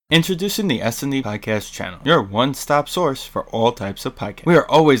Introducing the S&D Podcast channel, your one-stop source for all types of podcasts. We are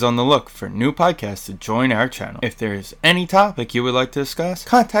always on the look for new podcasts to join our channel. If there is any topic you would like to discuss,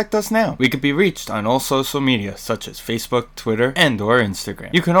 contact us now. We can be reached on all social media such as Facebook, Twitter, and or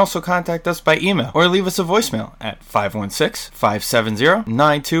Instagram. You can also contact us by email or leave us a voicemail at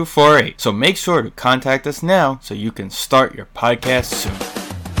 516-570-9248. So make sure to contact us now so you can start your podcast soon.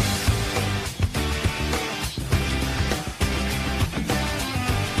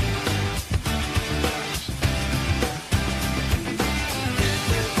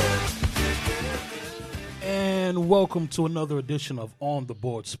 Welcome to another edition of On the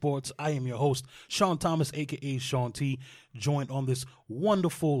Board Sports. I am your host, Sean Thomas, a.k.a. Sean T., joined on this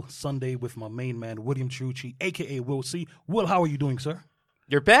wonderful Sunday with my main man, William Trucci, a.k.a. Will C. Will, how are you doing, sir?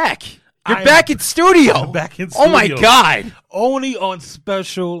 You're back. You're back in studio. I'm back in studio. Oh, my God. Only on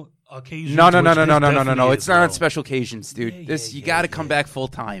special occasions. No. It's not on special occasions, dude. You got to come back full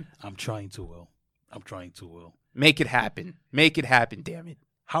time. I'm trying to, Will. Make it happen. Damn it.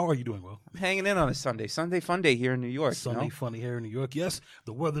 How are you doing, Will? I'm hanging in on a Sunday. Sunday fun day here in New York. Sunday funny here in New York. Yes,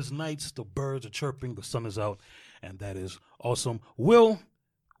 the weather's nice, the birds are chirping, the sun is out, and that is awesome. Will,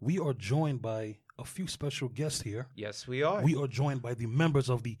 we are joined by a few special guests here. Yes, we are. We are joined by the members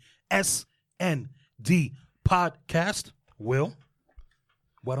of the S&D Podcast. Will,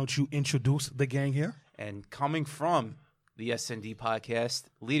 why don't you introduce the gang here? And coming from the S&D Podcast,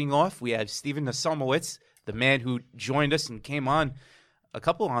 leading off, we have Steven Nasomowitz, the man who joined us and came on a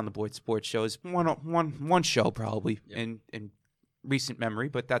couple on the board sports shows, one show probably in recent memory,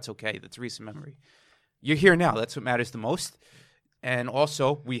 but that's okay. That's recent memory. You're here now. That's what matters the most. And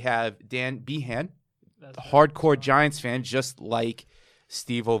also we have Dan Behan, a hardcore Giants fan, just like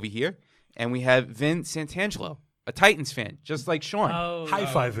Steve over here. And we have Vin Santangelo, a Titans fan, just like Sean. High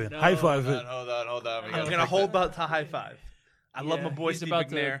five it. Hold on. I'm going to hold up to high five. I love my boy Steve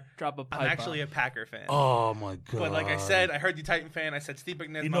McNair. Drop a pipe I'm actually a Packer fan. Oh, my God. But like I said, I heard you Titan fan. I said Steve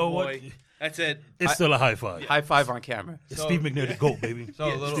McNair's my boy. What? That's it. It's still a high five. High five on camera. Steve McNair the GOAT, baby. So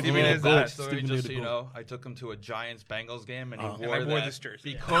a little backstory, just so you know, I took him to a Giants-Bengals game, and he wore this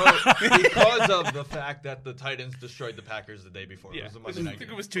jersey. Because of the fact that the Titans destroyed the Packers the day before. Yeah, It was a Monday night I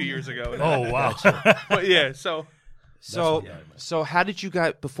think game. it was 2 years ago. Oh, wow. But yeah, so how did you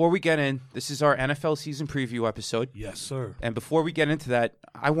guys, before we get in, this is our NFL season preview episode. Yes, sir. And before we get into that,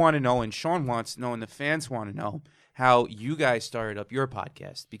 I want to know, and Sean wants to know, and the fans want to know, how you guys started up your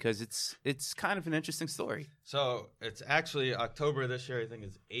podcast, because it's kind of an interesting story. So it's actually October this year. I think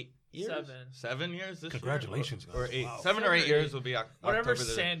it's 8 years. 7 years this Congratulations, year. guys. Or 8. Wow. 7 or 8 years will be Whatever October.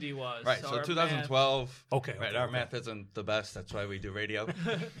 Sandy was. Right, so 2012. Okay. Our math isn't the best. That's why we do radio.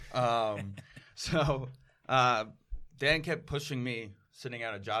 Dan kept pushing me, sitting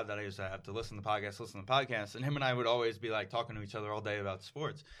at a job that I used to have, to listen to podcasts. And him and I would always be like talking to each other all day about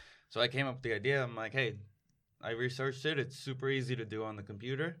sports. So I came up with the idea. I'm like, hey, I researched it. It's super easy to do on the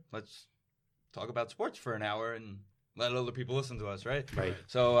computer. Let's talk about sports for an hour and let other people listen to us, right? Right.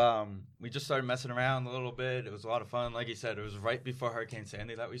 So we just started messing around a little bit. It was a lot of fun. Like you said, it was right before Hurricane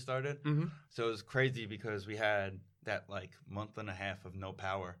Sandy that we started. Mm-hmm. So it was crazy because we had that like month and a half of no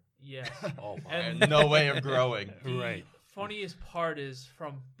power. Yes. Oh, wow. And no way of growing. The funniest part is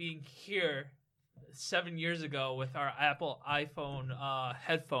from being here 7 years ago with our Apple iPhone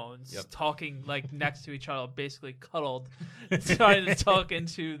headphones, talking like next to each other, basically cuddled, trying to talk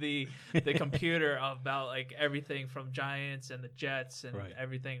into the computer about like everything from Giants and the Jets and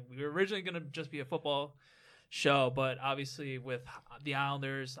everything. We were originally going to just be a football show, but obviously with the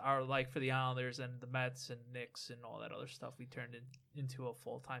Islanders, our like for the Islanders and the Mets and Knicks and all that other stuff, we turned it into a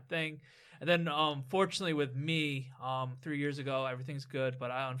full-time thing. And then fortunately with me, 3 years ago, everything's good,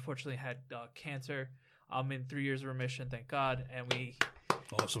 but I unfortunately had cancer. I'm in 3 years of remission, thank God. And we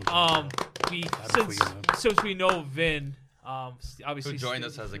since we know Vin, obviously who joined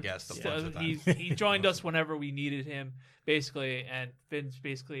us as a guest a bunch of times. He joined us whenever we needed him, basically, and Vin's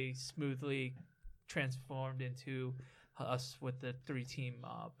basically smoothly transformed into us with the 3-team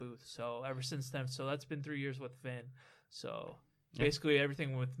booth. So ever since then, so that's been 3 years with Vin. So basically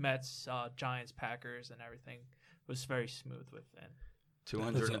everything with Mets, Giants, Packers, and everything was very smooth with Vin.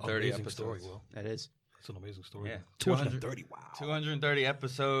 230 episodes. That is. That's an amazing story. Yeah. 230. Wow. 230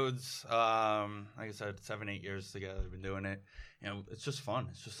 episodes. Like I said, 7-8 years together. We've been doing it. You know, it's just fun.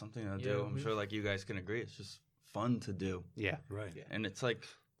 It's just something to do. I'm sure like you guys can agree. It's just fun to do. Yeah. Right. And it's like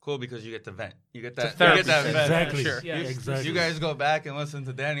cool because you get to vent. You get It's a that. You therapy get that session. vent. Exactly. Sure. Yeah. Exactly. You guys go back and listen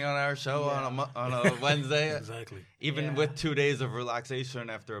to Danny on our show on a Wednesday. Exactly. Even Yeah. with 2 days of relaxation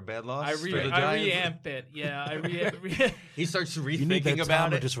after a bad loss I for the Giants, reamp it. Yeah, he starts You need that rethinking time about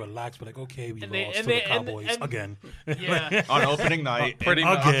to it just relax, but like, okay, we And lost they- to the and- Cowboys and- again. yeah. on opening night, Pretty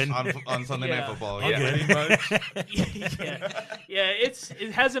and much. Again. on Sunday Night Yeah. Football. Again. yeah,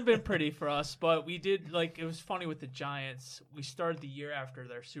 it hasn't been pretty for us, but we did it was funny with the Giants. We started the year after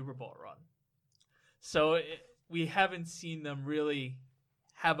their Super Bowl run, so we haven't seen them really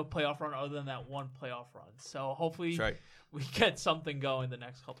have a playoff run other than that one playoff run. So hopefully That's right. we get something going the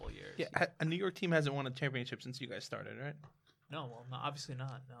next couple of years. Yeah, a New York team hasn't won a championship since you guys started, right? No, well, no, obviously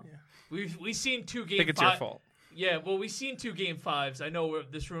not. No, Yeah. we've seen two I game. think it's your fault. Yeah, well, we've seen 2 Game 5s. I know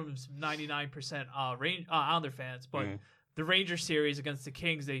this room is 99% Islander fans, but the Rangers series against the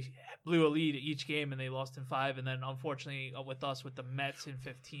Kings, they blew a lead each game and they lost in 5, and then unfortunately with us with the Mets in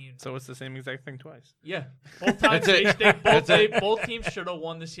 15. So it's the same exact thing twice. Yeah, both times both teams should have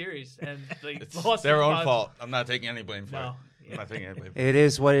won the series, and they It's lost. their in own 5. fault. I'm not taking any blame for No, it. I'm not taking any blame. It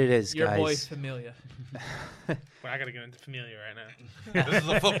is what it is, your boy guys. Familia. Well, I got to get into Familia right now. This is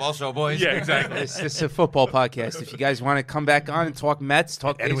a football show, boys. Yeah, exactly. This is a football podcast. If you guys want to come back on and talk Mets,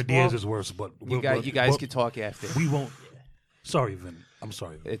 talk Edward baseball, Diaz is worse, but you guys can talk after. We won't. Sorry, Vin. I'm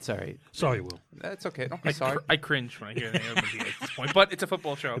sorry. It's all right. Sorry, Will. That's okay. Don't be sorry. I cringe when I hear the name of Diaz at this point, but it's a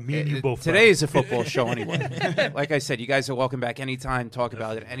football show. Me and you both. Today is a football show anyway. Like I said, you guys are welcome back anytime. Talk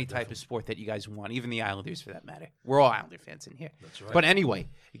about it, any type of sport that you guys want, even the Islanders for that matter. We're all Islander fans in here. That's right. But anyway,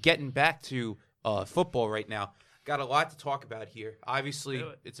 getting back to football right now, got a lot to talk about here. Obviously, Do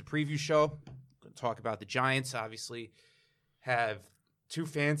it. it's a preview show. Going to talk about the Giants. Obviously, have 2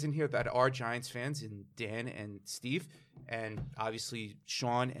 fans in here that are Giants fans, in Dan and Steve, and obviously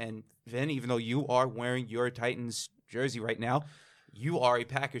Sean and Vin. Even though you are wearing your Titans jersey right now, you are a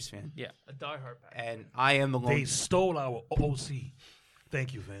Packers fan. Yeah. A diehard pack. And I am the They lone. stole our OC.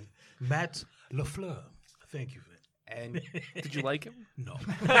 Thank you, Vin. Matt LaFleur. Thank you, Vin. And Did you like him? No.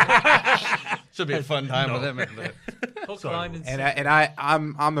 Should be a fun time with him. Hook, Sorry, line, Will. and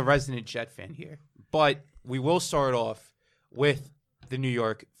I'm the resident Jet fan here. But we will start off with the New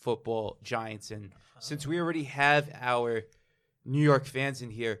York Football Giants. And since we already have our New York fans in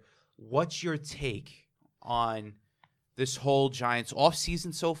here, what's your take on this whole Giants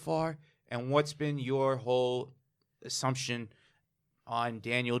offseason so far? And what's been your whole assumption on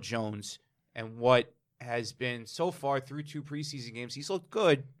Daniel Jones and what has been so far through 2 preseason games? He's looked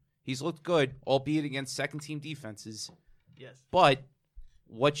good. He's looked good, albeit against second-team defenses. yes. But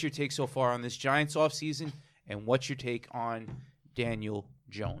what's your take so far on this Giants offseason, and what's your take on Daniel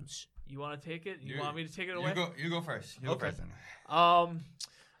Jones? You want to take it? You want me to take it away? You go first. You go Okay. first. Then. All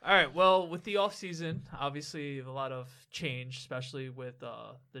right. Well, with the offseason, obviously a lot of change, especially with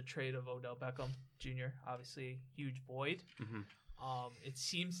the trade of Odell Beckham Jr. Obviously, huge void. Mhm. It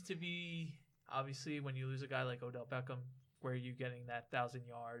seems to be obviously when you lose a guy like Odell Beckham, where are you getting that 1,000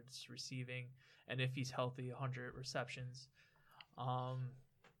 yards receiving, and if he's healthy, 100 receptions.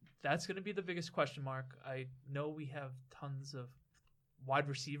 That's going to be the biggest question mark. I know we have tons of wide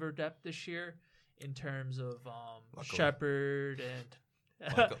receiver depth this year in terms of Luckily. Shepard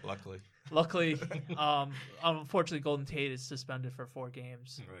and Luckily. luckily, unfortunately, Golden Tate is suspended for 4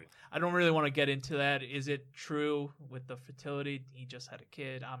 games. Right. I don't really want to get into that. Is it true with the fertility? He just had a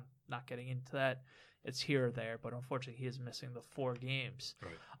kid. I'm not getting into that. It's here or there, but unfortunately, he is missing the 4 games.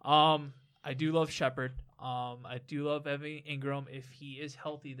 Right. I do love Shepard. I do love Evan Ingram if he is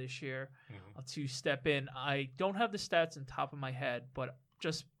healthy this year to step in. I don't have the stats on top of my head, but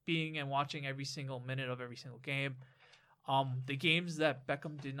just being and watching every single minute of every single game, the games that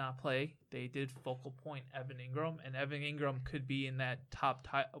Beckham did not play, they did focal point Evan Ingram, and Evan Ingram could be in that top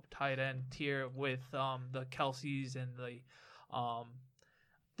tight end tier with the Kelseys and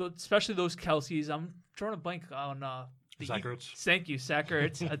especially those Kelseys. I'm drawing a blank on Zach Ertz. Thank you, Zach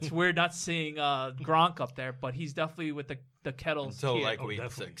Ertz. It's weird not seeing Gronk up there, but he's definitely with the Kettles Until tier. like Oh, week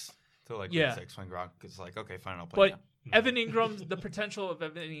definitely. 6. Until like Yeah. week 6 when Gronk is like, okay, fine, I'll play. But Evan Ingram, the potential of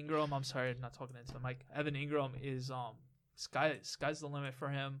Evan Ingram, I'm sorry, I'm not talking into the mic. Evan Ingram is sky's the limit for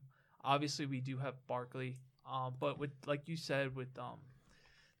him. Obviously, we do have Barkley, but with like you said, with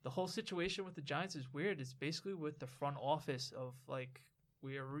the whole situation with the Giants is weird. It's basically with the front office of like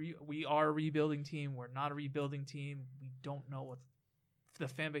we are a rebuilding team. We're not a rebuilding team. We don't know what the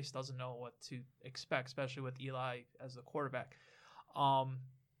fan base doesn't know what to expect, especially with Eli as the quarterback.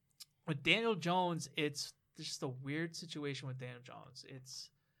 With Daniel Jones, it's just a weird situation with Daniel Jones. It's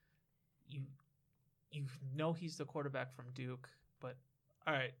you know he's the quarterback from Duke, but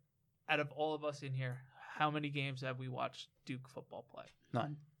all right, out of all of us in here, how many games have we watched Duke football play?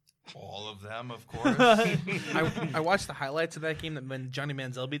 None. All of them, of course. I watched the highlights of that game that when Johnny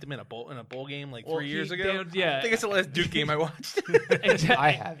Manziel beat them in a bowl game like 3 years ago. Yeah, I think it's the last Duke game I watched.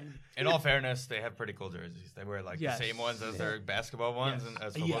 I haven't. In all fairness, they have pretty cool jerseys. They wear Yes. the same ones as their basketball ones, and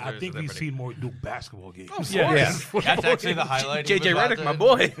as football Yeah, I jerseys, think they're we've pretty seen more Duke basketball games. Yeah. That's actually the highlight. he JJ was about Redick, to- my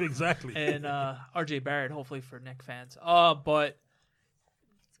boy. Exactly. and RJ Barrett, hopefully for Knicks fans. But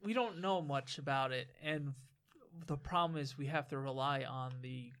we don't know much about it, and the problem is we have to rely on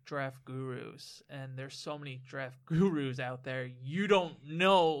the draft gurus, and there's so many draft gurus out there. You don't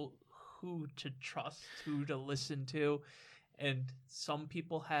know who to trust, who to listen to, and some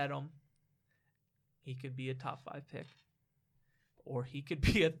people had him. He could be a top 5 pick, or he could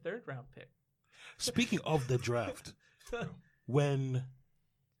be a 3rd round pick. Speaking of the draft, when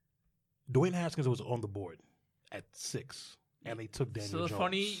Dwayne Haskins was on the board at 6, and they took Daniel So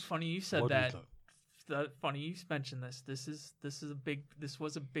Jones. funny you said what do you that. think? Funny you mentioned this. This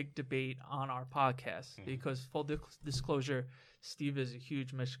was a big debate on our podcast because full disclosure, Steve is a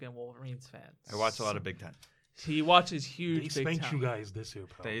huge Michigan Wolverines fan. I watch a lot of Big Ten. He watches huge They Big spanked Ten. you guys this year,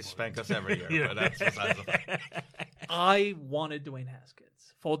 probably. They spank us every year, Yeah. but that's besides the fact. I wanted Dwayne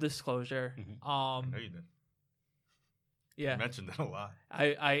Haskins. Full disclosure. I know you did. Yeah. You mentioned it a lot.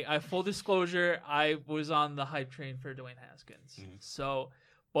 I full disclosure, I was on the hype train for Dwayne Haskins. So,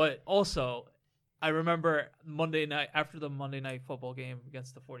 but also, I remember Monday night after the Monday Night Football game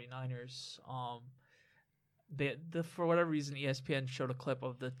against the 49ers. For whatever reason, ESPN showed a clip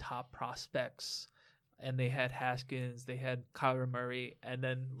of the top prospects, and they had Haskins, they had Kyler Murray, and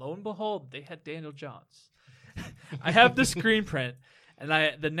then lo and behold, they had Daniel Jones. I have the screen print. And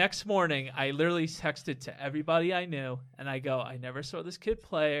the next morning, I literally texted to everybody I knew, and I go, I never saw this kid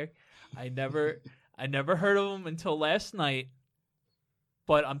play. I never heard of him until last night.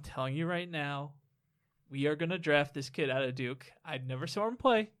 But I'm telling you right now, we are gonna draft this kid out of Duke. I never saw him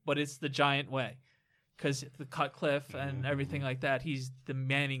play, but it's the Giant way, because the Cutcliffe and everything like that. He's the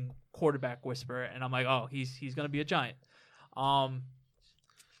Manning quarterback whisperer, and I'm like, oh, he's gonna be a Giant.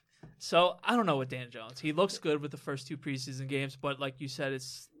 So I don't know with Dan Jones. He looks good with the first 2 preseason games, but like you said,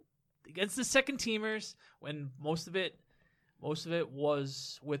 it's against the second teamers when most of it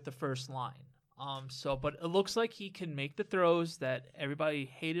was with the first line. But it looks like he can make the throws that everybody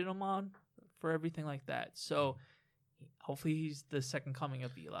hated him on for everything like that. So hopefully he's the second coming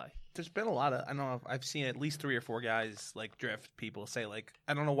of Eli. There's been a lot of, I don't know, I've seen at least 3 or 4 guys, like draft people, say, like,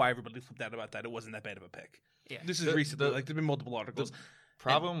 I don't know why everybody flipped out about that. It wasn't that bad of a pick. Yeah. This is The- recently. the- Like, there've been multiple articles.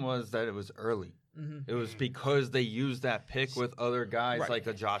 Problem was that it was early. It was because they used that pick with other guys Right. like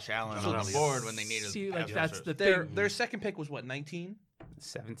a Josh Allen on the board when they needed. See, like pass that's rushers. the Their thing. their second pick was what, 19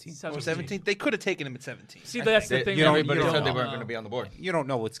 17. or 17? They could have taken him at 17. See, that's the They- thing. you know, that everybody you said don't they know. weren't going to be on the board. You don't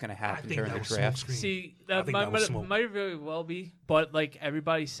know what's going to I happen think during that the was draft. smoke screen. See, I that think that was might, smoke. might very well be, but like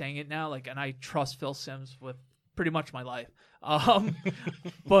everybody's saying it now, like, and I trust Phil Simms with pretty much my life.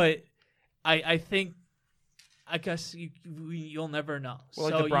 But I think, I guess you'll never know. Well,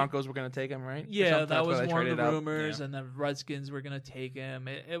 like So the Broncos were going to take him, right? Or yeah, something? that That's why was they one of traded the up. rumors, Yeah. and the Redskins were gonna take him.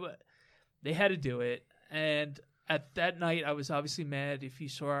 They had to do it, and at that night, I was obviously mad. If you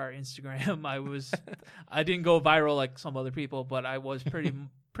saw our Instagram, I didn't go viral like some other people, but I was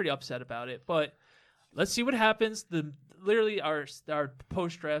pretty upset about it. But let's see what happens. Literally our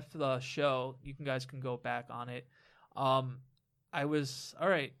post draft show, you guys can go back on it. I was all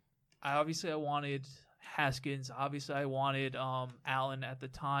right. I wanted Haskins. Obviously, I wanted Allen at the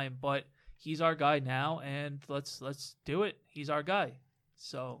time, but he's our guy now, and let's do it. He's our guy.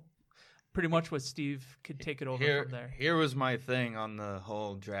 So pretty much what Steve could take it over from there. Here was my thing on the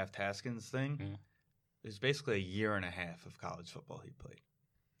whole draft Haskins thing. It was basically a year and a half of college football he played.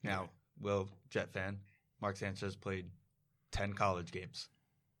 Now, Will, Jet fan, Mark Sanchez played 10 college games.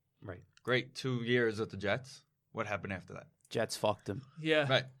 Right. Great 2 years with the Jets. What happened after that? Jets fucked him. Yeah.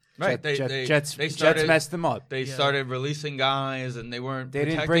 Right. Jets they started, messed him up. They started releasing guys, and they weren't. They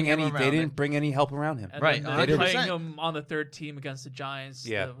didn't protecting bring him any. around They it. didn't bring any help around him. And Right, then 100%. playing him on the third team against the Giants.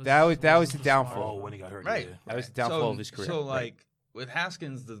 Yeah, that was the Oh, downfall. when he got hurt. Right. Yeah. That was the downfall of his career. So, Right. like, with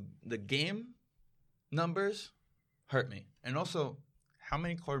Haskins, the game numbers hurt me. And also, how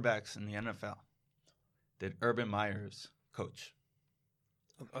many quarterbacks in the NFL did Urban Myers coach?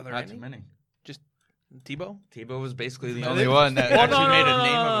 Are there Not any? too many. Just Tebow? Tebow was basically the No, only they- one that Well, actually made a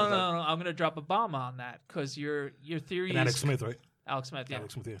name no, of himself. no. I'm gonna drop a bomb on that because your theory And is Alex Smith, right? Alex Smith. Yeah,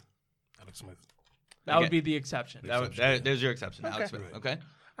 Alex Smith, yeah. Alex Smith. that would Okay. be the exception. There's your exception, Alex Smith. Right. Okay.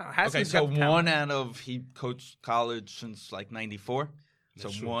 Okay, Haskins so got the talent. one out of he coached college since like '94. So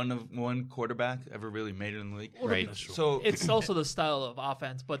That's true. one quarterback ever really made it in the league. Right. That's true. So It's also the style of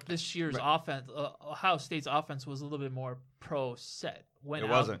offense, but this year's offense, Ohio State's offense was a little bit more pro set. it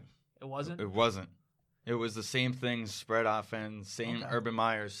wasn't. It wasn't. It wasn't. It was the same thing, spread offense, same Urban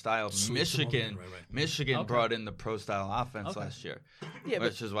Meyer style. Michigan Right. brought in the pro style offense Okay. last year, Yeah, but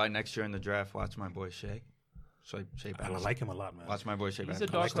which is why next year in the draft, watch my boy Shea. Shea I Bass. like him a lot, man. Watch my boy Shea He's Bass. a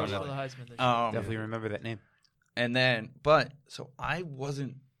dark horse Start for the out. Heisman this year. Definitely remember that name. And then, so I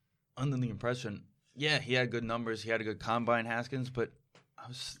wasn't under the impression. Yeah, he had good numbers. He had a good combine, Haskins, but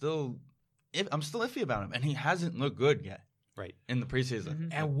I'm still iffy about him, and he hasn't looked good yet. Right. In the preseason.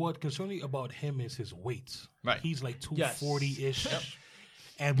 And what concerns me about him is his weight. Right. He's like Yes. 240-ish.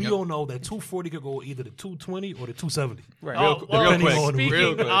 And we all know that 240 could go either to 220 or to 270. right. Oh, well, real quick, speaking,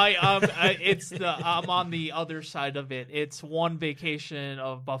 real quick. I'm on the other side of it. It's one vacation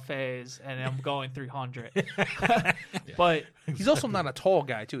of buffets, and I'm going 300. But He's also not a tall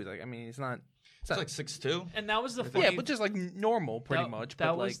guy too. Like I mean, he's not. It's like 6'2". and that was the funny. Yeah, but just like normal, pretty that, much. That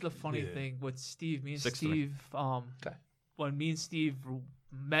but was like, the funny Yeah. thing with Steve. Me and 6'3". Steve, when me and Steve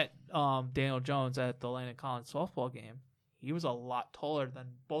met Daniel Jones at the Landon Collins softball game, he was a lot taller than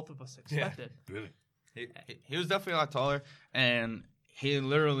both of us expected. Really? He was definitely a lot taller, and he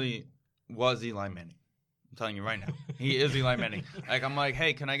literally was Eli Manning. I'm telling you right now. He is Eli Manning. Like, I'm like,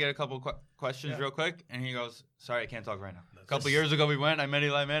 hey, can I get a couple questions real quick? And he goes, sorry, I can't talk right now. A couple years ago, I met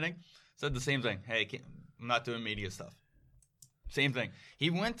Eli Manning, said the same thing. Hey, I'm not doing media stuff. Same thing. He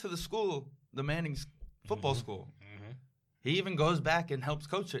went to the school, the Manning's football school. He even goes back and helps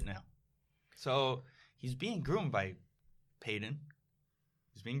coach it now. So he's being groomed by Peyton.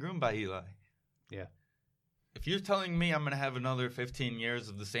 He's being groomed by Eli. Yeah. If you're telling me I'm going to have another 15 years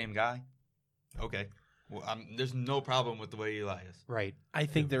of the same guy, okay. Well, there's no problem with the way Eli is. Right. I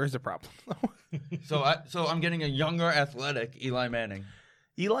think there is a problem. So I'm getting a younger, athletic Eli Manning,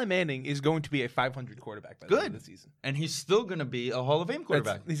 Eli Manning is going to be a 500 quarterback by the end of the season. and he's still going to be a Hall of Fame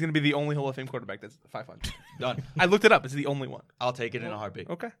quarterback. He's going to be the only Hall of Fame quarterback that's 500. Done. I looked it up. It's the only one. I'll take it in a heartbeat.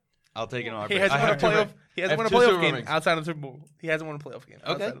 Okay. I'll take it in a He heartbeat. hasn't I won a have two playoff. ri- He I hasn't won a have two playoff Super game rings. outside of the Super Bowl. He hasn't won a playoff game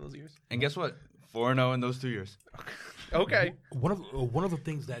outside of those years. And guess what? 4-0 in those 2 years. Okay. One of the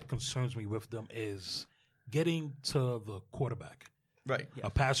things that concerns me with them is getting to the quarterback. Right. A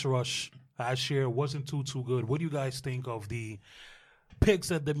pass rush last year wasn't too good. What do you guys think of the picks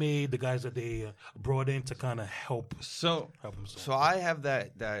that they made, the guys that they brought in to kind of help So them? So I have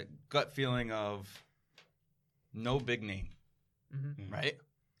that gut feeling of no big name, right?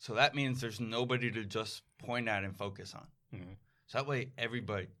 So that means there's nobody to just point at and focus on. So that way,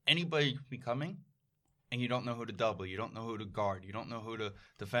 anybody can be coming, and you don't know who to double, you don't know who to guard, you don't know who to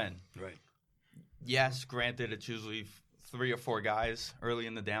defend. Right. Yes, granted, it's usually 3 or 4 guys early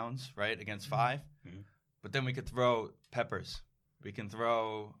in the downs, right, against 5. But then we could throw Peppers. We can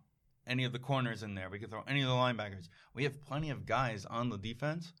throw any of the corners in there. We can throw any of the linebackers. We have plenty of guys on the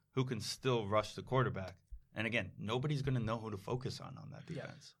defense who can still rush the quarterback. And again, nobody's going to know who to focus on that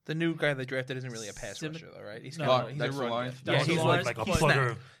defense. The new guy they drafted isn't really a pass Sim- rusher, though, right? He's No. kind of he's a Dexter run Lawrence? guy. Dexter he's Lawrence, like a but-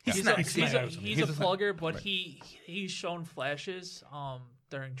 plugger. He's He's not. a He's a plugger, but he's shown flashes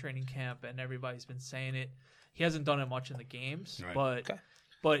during training camp, and everybody's been saying it. He hasn't done it much in the games, Right.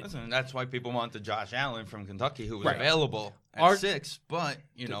 but Listen, that's why people want the Josh Allen from Kentucky, who was Right. available at Our- 6. But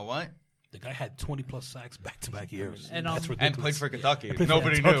you know what? The guy had 20-plus sacks back-to-back years. And, That's and And ridiculous. played for Kentucky. played for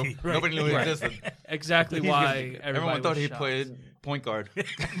Nobody Kentucky, knew. right. Nobody knew he Right. existed. exactly why Everyone thought was he shocked. played point guard.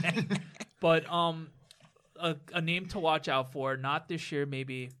 But a name to watch out for, not this year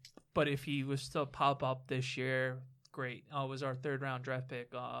maybe, but if he was to pop up this year, great. Was our 3rd-round draft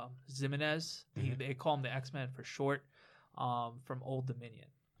pick, Zimenez. They call him the X-Men for short, from Old Dominion.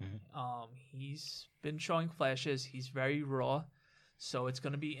 He's been showing flashes. He's very raw. So it's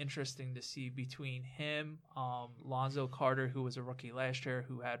going to be interesting to see between him, Lonzo Carter, who was a rookie last year,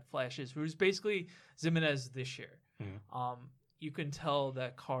 who had flashes, who's basically Zimenez this year. You can tell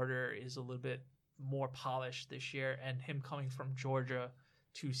that Carter is a little bit more polished this year, and him coming from Georgia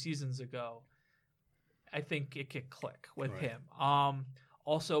 2 seasons ago, I think it could click with him.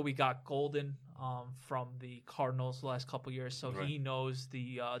 Also, we got Golden from the Cardinals the last couple years, so he knows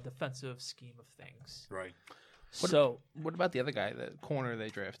the defensive scheme of things. Right. So What about the other guy, the corner they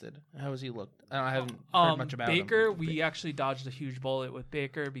drafted? How has he looked? I haven't heard much about Baker, him. we actually dodged a huge bullet with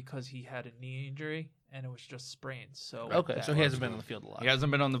Baker because he had a knee injury and it was just sprains. So Okay, that- so he hasn't been on the field a lot. He hasn't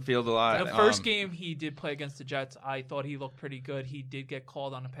been on the field a lot. The first game he did play against the Jets, I thought he looked pretty good. He did get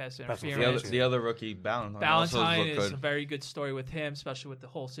called on a pass interference. the other rookie, Ballantyne, also Valentine looked is good. a very good story with him, especially with the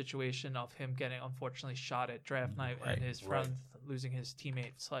whole situation of him getting unfortunately shot at draft night and his friend losing his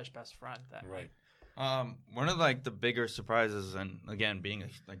teammate / best friend that night. One of like the bigger surprises, and again, being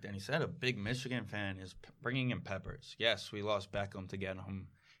like Danny said, a big Michigan fan, is bringing in Peppers. Yes, we lost Beckham to get him.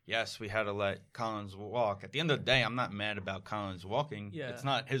 Yes, we had to let Collins walk. At the end of the day, I'm not mad about Collins walking. Yeah. It's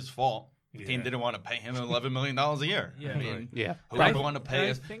not his fault. The team didn't want to pay him $11 million a year. Yeah. I mean, Yeah. who Right. would want to pay?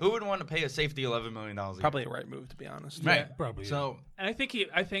 And I think- Who would want to pay a safety $11 million a year? Probably a right move, to be honest. Right. Probably. So And I think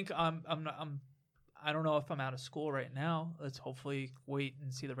I don't know if I'm out of school right now. Let's hopefully wait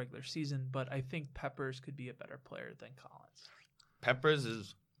and see the regular season. But I think Peppers could be a better player than Collins. Peppers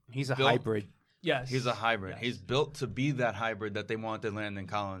is He's a Bill- hybrid. Yes, he's a hybrid. Yes. He's built to be that hybrid that they wanted Landon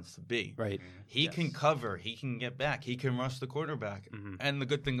Collins to be. Right. He Yes. can cover. He can get back. He can rush the quarterback. Mhm. And the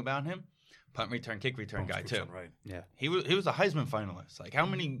good thing about him, punt return, kick return guy too. Right. Yeah. He was a Heisman finalist. Like how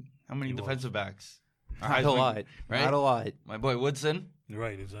many He defensive backs? are Not a Heisman- lot. right? Not a lot. My boy Woodson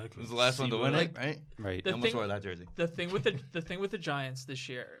Right. Exactly. was the last one to win it, Like- right? Right. The He almost thing- wore that jersey. the thing with the Giants this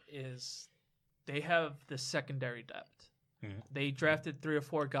year is they have the secondary depth. Mhm. They drafted 3 or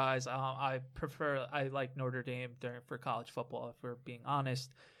 4 guys. I like Notre Dame for college football, if we're being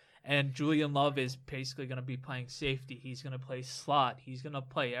honest. And Julian Love is basically going to be playing safety. He's going to play slot. He's going to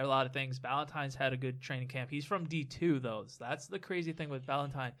play a lot of things. Valentine's had a good training camp. He's from D2, though. So that's the crazy thing with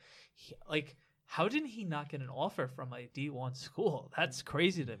Valentine. How didn't he not get an offer from a D1 school? That's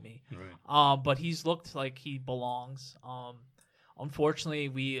crazy to me. Right. But he's looked like he belongs.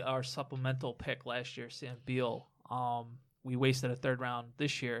 Unfortunately, our supplemental pick last year, Sam Beal, we wasted a 3rd round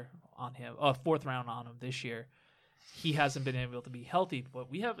this year on him, 4th round on him this year. He hasn't been able to be healthy, but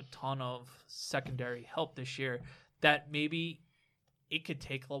we have a ton of secondary help this year that maybe it could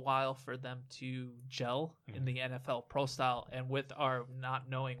take a while for them to gel in the NFL pro style. And with our not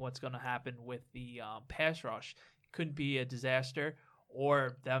knowing what's going to happen with the pass rush, it could be a disaster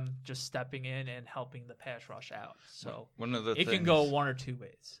or them just stepping in and helping the pass rush out. So One of the it can things- go one or two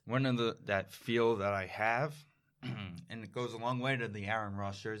ways. One of that feel that I have, and it goes a long way to the Aaron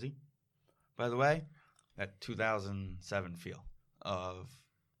Ross jersey, by the way, that 2007 feel of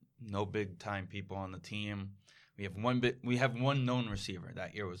no big time people on the team. We have one known receiver.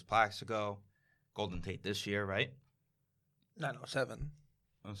 That year was Plaxico, Golden Tate this year, right? 907.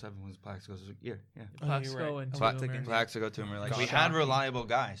 07 was Plaxico's year, yeah. Oh, you're Plaxico right. and I was Toomer. thinking- Plaxico, Toomer. Like we Gosh. had reliable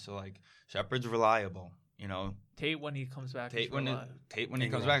guys, so like Shepard's reliable, you know. Tate when he comes back. Tate is when reliable. he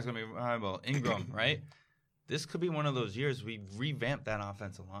comes back is gonna be reliable. Ingram, right? This could be one of those years we revamp that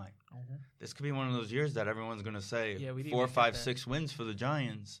offensive line. Mhm. This could be one of those years that everyone's gonna say Yeah, we didn't 4, even get 5, that. 6 wins for the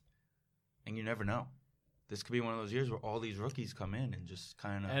Giants, and you never know. This could be one of those years where all these rookies come in and just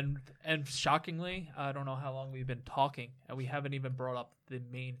kind of. And shockingly, I don't know how long we've been talking, and we haven't even brought up the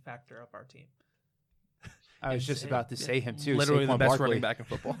main factor of our team. I was just about to say him too. Literally the Saquon best Barkley. running back in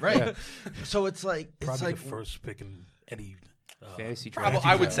football. Right. So it's like Probably the first pick in any Fantasy Probably- draft.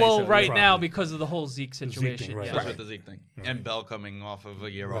 I would say Well, so, right yeah. now Probably. because of the whole Zeke Zeke thing, situation, right. yes. Especially with the Zeke thing and Bell coming off of a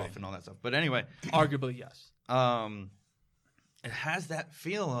year Right. off and all that stuff. But anyway, Arguably, yes. it has that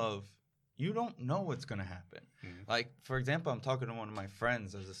feel of you don't know what's going to happen. Like, for example, I'm talking to one of my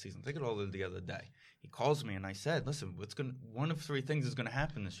friends as a season ticket holder the other day. He calls me and I said, listen, one of 3 things is going to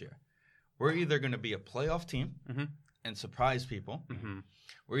happen this year. We're either going to be a playoff team and surprise people.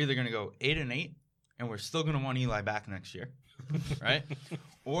 We're either going to go 8-8 and we're still going to want Eli back next year, right?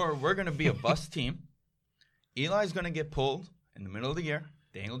 Or we're going to be a bust team. Eli's going to get pulled in the middle of the year.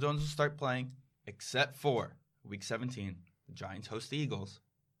 Daniel Jones will start playing, except for Week 17. The Giants host the Eagles.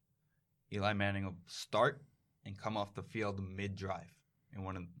 Eli Manning will start and come off the field mid-drive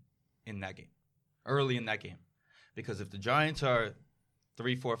in that game, early in that game. Because if the Giants are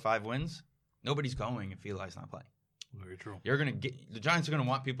 3, 4, 5 wins, nobody's going if Eli's not playing. Very true. The Giants are going to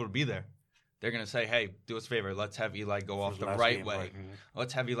want people to be there. They're going to say, hey, do us a favor. Let's have Eli go off his the last right game, way. right.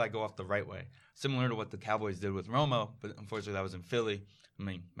 Let's have Eli go off the right way. Similar to what the Cowboys did with Romo, but unfortunately that was in Philly. I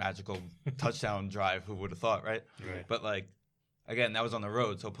mean, magical touchdown drive. Who would have thought, right? Right. But, like, again, that was on the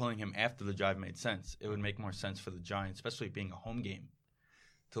road, so pulling him after the drive made sense. It would make more sense for the Giants, especially being a home game,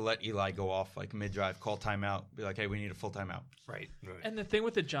 to let Eli go off, like, mid-drive, call timeout, be like, hey, we need a full timeout. Right. And the thing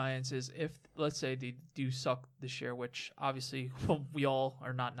with the Giants is if, let's say, they do suck this year, which obviously we all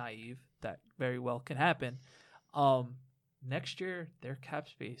are not naive, that very well can happen. Next year, their cap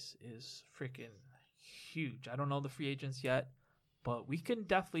space is freaking huge. I don't know the free agents yet, but we can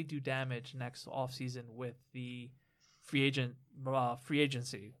definitely do damage next offseason with the free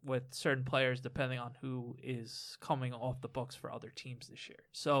agency with certain players, depending on who is coming off the books for other teams this year.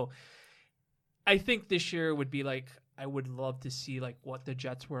 So I think this year would be like, I would love to see like what the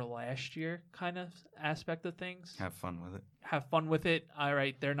Jets were last year kind of aspect of things. Have fun with it. Have fun with it. All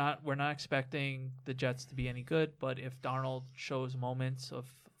right, we're not expecting the Jets to be any good, but if Darnold shows moments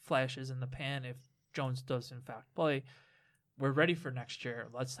of flashes in the pan, if Jones does in fact play, we're ready for next year.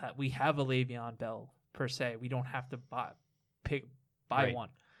 We have a Le'Veon Bell per se. We don't have to buy Right. one.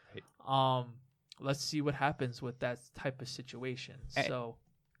 Right. Let's see what happens with that type of situation. So,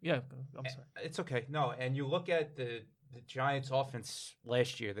 yeah, I'm sorry. It's okay. No, and you look at the Giants' offense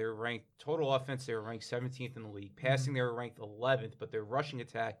last year. They were ranked total offense. They were ranked 17th in the league. Passing, they were ranked 11th, but their rushing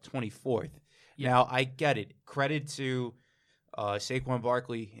attack 24th. Yeah. Now I get it. Credit to Saquon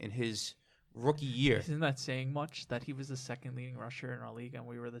Barkley in his rookie year. Isn't that saying much that he was the second leading rusher in our league and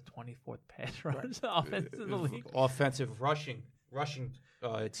we were the 24th pass rush offense in the league? Offensive rushing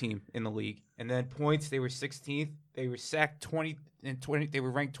team in the league, and then points they were 16th. They were sacked 20. They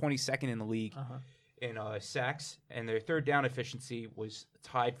were ranked 22nd in the league in sacks, and their third down efficiency was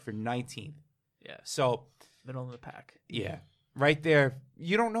tied for 19th. Yeah, So middle of the pack. yeah, right there,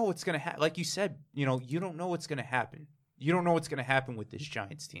 you don't know what's gonna happen. Like you said, you don't know what's gonna happen. You don't know what's gonna happen with this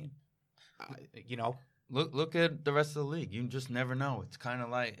Giants team. Look at the rest of the league. You just never know. It's kind of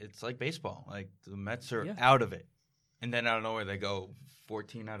like baseball. Like the Mets are Yeah. out of it, and then out of nowhere they go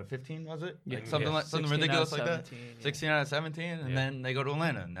 14 out of 15. Was it? Yeah. Like something Yeah. like something 16 out of ridiculous like that. 17, yeah. 16 out of 17, and Yeah. then they go to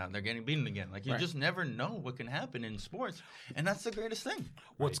Atlanta. And now they're getting beaten again. Like you Right. just never know what can happen in sports, and that's the greatest thing.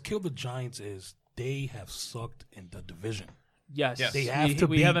 What's killed the Giants is they have sucked in the division. Yes, They have to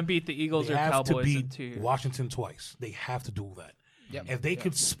we beat- haven't beat the Eagles They or have to Cowboys in beat 2 years. Washington twice. They have to do that. Yep. If they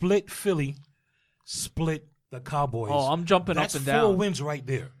could split Philly, split the Cowboys, Oh, I'm jumping that's up and 4 down. wins right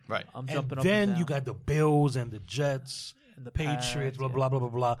there. Right. I'm And jumping up then and down. you got the Bills and the Jets, And the Patriots, Pats, blah yeah. blah blah blah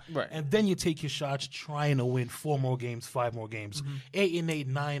blah. Right. And then you take your shots trying to win 4 more games, 5 more games, Mm-hmm. 8-8,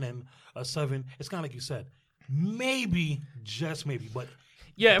 9-7. It's kind of like you said, maybe, just maybe, but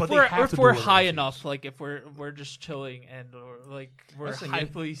Yeah, but if they we're have if to do we're it in high the enough, like if we're just chilling and or like we're Listen,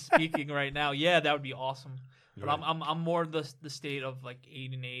 hypely speaking right now, yeah, that would be awesome. But I'm more the state of like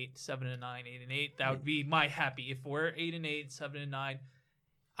 8-8, 7-9, 8-8. That would be my happy. If we're 8-8, 7-9,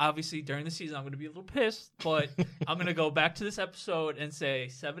 obviously during the season I'm going to be a little pissed, but I'm going to go back to this episode and say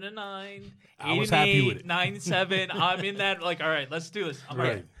 7-9, I was happy with 8-8, it. 9-7. I'm in that like, all right, let's do this. I'm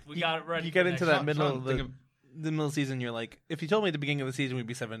ready. Right. We got it ready. You for get next into that year. middle Sean, of think the middle of the season, you're like, if you told me at the beginning of the season we'd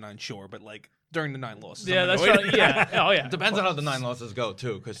be 7-9, sure, but like during the 9 losses, Yeah, I'm that's annoyed. right. Yeah. Oh yeah. Depends on how the 9 losses go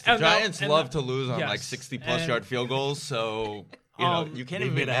too, because the And now- Giants and love now- to lose on yes. like 60-plus And- yard field goals. So you can't they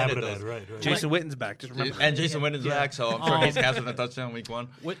even made be a mad habit at of those. that, right? Jason Witten's back. Just remember. And Jason Witten's Yeah. back, so I'm sure he's casting a touchdown week 1.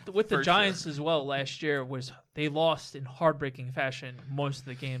 With the For Giants as well last year was they lost in heartbreaking fashion most of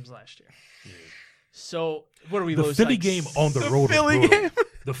the games last year. So what do we The lose? Philly like, game on the road. Philly was brutal. game?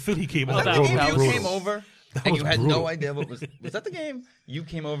 The Philly game on Was the that road. the was game you brutal. came over That and was you had brutal. no idea what was that the game? You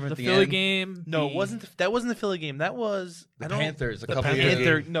came over the at the Philly end. game. No, the, it wasn't. That wasn't the Philly game. That was The I don't- Panthers a the couple Panther years ago.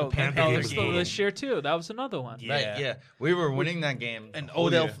 Panther. No, The Panther Oh, game there's was still brutal. this year too. That was another one. Right, yeah. We were winning that game. And the whole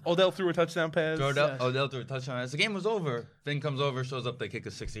Odell year. Odell threw a touchdown pass. Odell threw a touchdown. As the game was over, Finn comes over, shows up, they kick a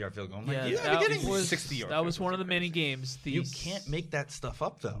 60-yard field goal. I'm like, Yeah, you gotta that be kidding me. was 60-yard that was field one goal. of the many games. You can't make that stuff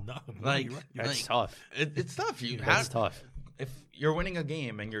up though. No, like, you're right. That's tough. It's tough. That's tough. If you're winning a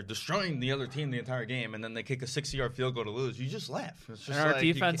game and you're destroying the other team the entire game, and then they kick a 60-yard field goal to lose, you just laugh. It's just And our like,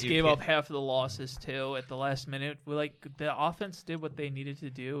 you defense can't- gave up half of the losses too at the last minute. We the offense did what they needed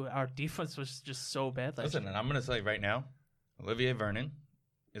to do. Our defense was just so bad last Listen, year. and I'm gonna say right now, Olivier Vernon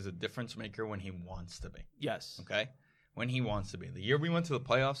is a difference maker when he wants to be. Yes. Okay, when he wants to be. The year we went to the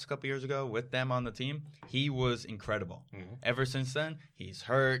playoffs a couple years ago with them on the team, he was incredible. Ever since then, he's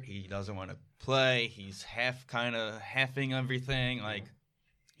hurt. He doesn't want to play. He's halving everything. Like,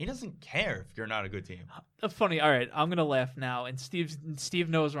 he doesn't care if you're not a good team. Funny. All right, I'm gonna laugh now, and Steve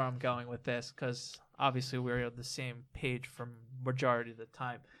knows where I'm going with this because obviously we're on the same page for majority of the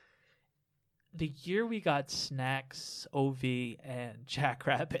time. The year we got Snacks, OV, and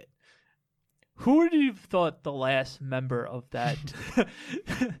Jackrabbit, who would you have thought the last member of that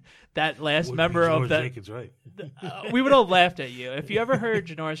that last Would be member of George that Jenkins, right? we would have laughed at you if you ever heard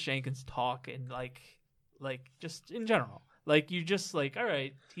Janoris Jenkins talk and like just in general. Like you just like, all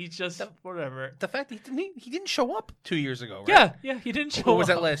right, he's just whatever. The fact that he didn't show up 2 years ago, right? Yeah, he didn't show Or was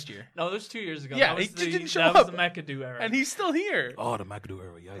up. that last year? No, that was 2 years ago. Yeah, that was he didn't show that was up. the McAdoo era. And he's still here. Oh, the McAdoo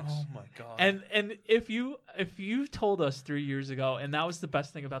era, yikes. Oh my god. And if you told us 3 years ago, and that was the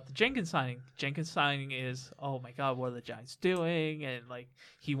best thing about the Jenkins signing. Jenkins signing is, oh my God, what are the Giants doing? And like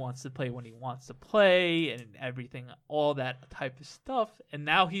he wants to play when he wants to play, and everything, all that type of stuff. And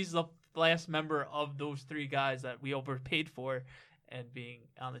now he's the last member of those 3 guys that we overpaid for, and being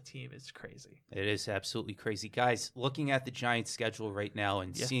on the team is crazy. It is absolutely crazy. Guys, looking at the Giants' schedule right now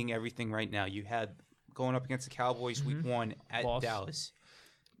and seeing everything right now, you had going up against the Cowboys week 1 at Loss. Dallas.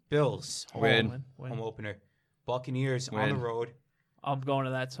 Bills, Win. home opener. Buccaneers on Win. the road. I'm going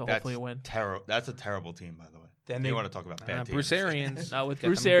to that, so hopefully win. That's a terrible team, by the way. Then you want to talk about bad teams. Bruce Arians. With Get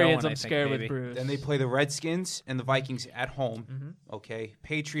Bruce them Arians, going, I I'm think, scared maybe. with Bruce. Then they play the Redskins and the Vikings at home. Mm-hmm. Okay,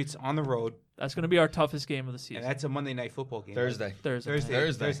 Patriots on the road, That's going to be our toughest game of the season. and that's a Monday night football game. Thursday. Thursday. night.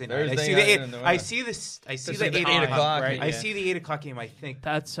 Thursday I see the 8 8 o'clock. right? I Yeah. see the 8 o'clock game. I think.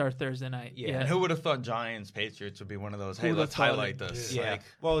 That's our Thursday night. Yeah. And who would have thought Giants Patriots would be one of those? Hey, would've let's thought highlight it? this. Yeah. Like,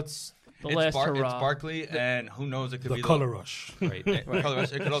 Well, it's The it's, last it's hurrah. Barkley, and who knows? It could The be color rush. right. Color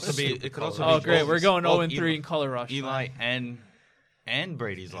rush. It could also be. It could also Oh, be. great. We're going both 0-3 in color rush. Eli and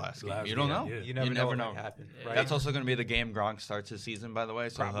Brady's last game. Last You don't game, know. yeah. You never know what happened. Right. That's also going to be the game Gronk starts his season, by the way.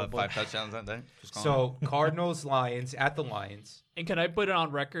 So he'll have Probably. 5 touchdowns that day. Just calling So Cardinals, Lions at the Lions. And can I put it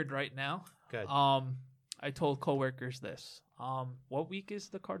on record right now? Good. I told coworkers this. What week is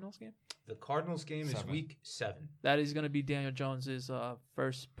the Cardinals game? The Cardinals game is 7. week 7. That is going to be Daniel Jones's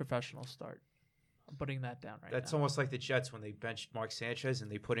first professional start. I'm putting that down right That's now. almost like the Jets when they benched Mark Sanchez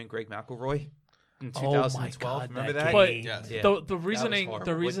and they put in Greg McElroy in Oh my 2012. God, Remember that that? But game. Yes. Yeah. the That reasoning, was the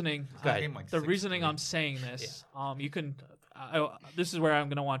horrible. reasoning, Go ahead. Game, like, the 6-3. reasoning I'm saying this, you can. This is where I'm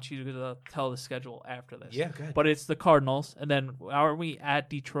going to want you to tell the schedule after this. Yeah, good. But it's the Cardinals, and then are we at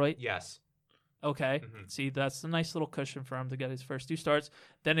Detroit? Yes. Okay. Mhm. See, that's a nice little cushion for him to get his first 2 starts.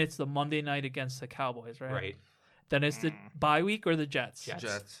 Then it's the Monday night against the Cowboys, right? Right. Then it's the bye week or the Jets?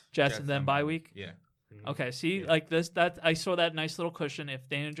 Jets. Jets and then bye week? Yeah. Okay, see, Yeah. like this, that I saw that nice little cushion. If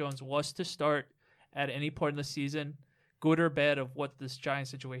Daniel Jones was to start at any point in the season, good or bad of what this Giant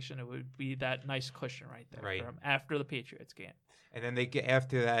situation, it would be that nice cushion right there Right. for him after the Patriots game. And then they get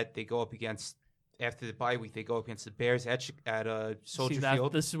after that they go up against after the bye week they go up against the Bears at Soldier See, that,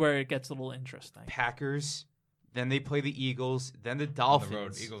 Field, this is where it gets a little interesting. Packers, then they play the Eagles, then the On the road.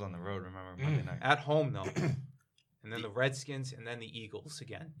 Dolphins Eagles on the road, remember, Monday night. at home though. And then the Redskins and then the Eagles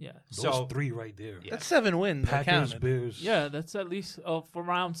again. Yeah, Those So 3 right there. Yeah. That's 7 wins. I Packers, counted. Bears. yeah, that's at least for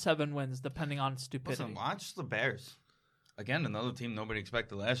around 7 wins, depending on stupidity. Listen, watch the Bears. Again, another team nobody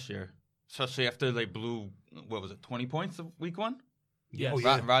expected last year. Especially after they blew, 20 points of week 1? Yes. Oh,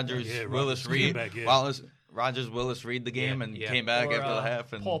 yeah. Rodgers, Yeah, Willis, Rodgers Reed. came back, yeah. Rodgers, Willis, Reed the game Yeah, and yeah. came back Or, after the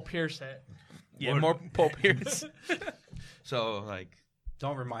half. And Paul Pierce hit. Yeah, more Paul Pierce. so, like,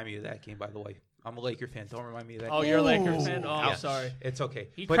 Don't remind me of that game, by the way. I'm a Laker fan. Don't remind me of that. Oh, game. you're a Lakers fan? Oh, I'm Yeah. sorry. It's okay.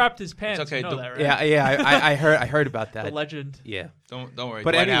 He But- crapped his pants. okay, You know don't- that, right? Yeah, I heard about The that. legend. Yeah. don't worry.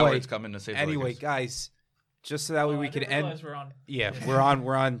 But Dwight anyway- Howard's coming to save the Anyway, Lakers. guys, just so that way Oh, we I can didn't end. realize we're on. Yeah, we're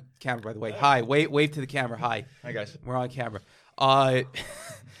on camera by the way. Hi, wave to the camera. Hi, Hi, guys. we're on camera.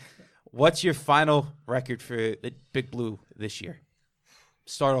 What's your final record for the Big Blue this year?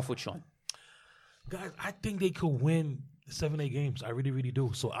 Start off with Sean. Guys, I think they could win 7-8 games. I really, really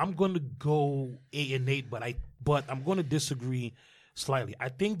do. So I'm going to go 8-8, but I'm going to disagree slightly. I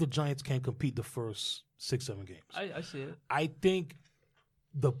think the Giants can compete the first 6-7 games. I see it. I think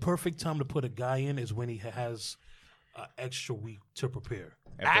the perfect time to put a guy in is when he has an extra week to prepare.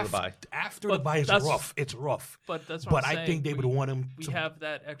 After the bye. After But the bye, it's that's- rough. It's rough. But that's what But I'm I saying. think they would want him We to. have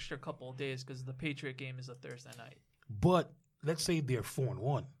that extra couple of days because the Patriot game is a Thursday night. But let's say they're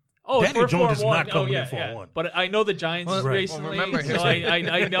 4-1. Oh, Daniel we're Jones is 4-1. not coming in yeah, 4-1. But I know the Giants Well, right. recently, Well, remember, so I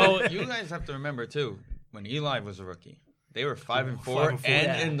know. You guys have to remember, too, when Eli was a rookie, they were 5-4 5-4, and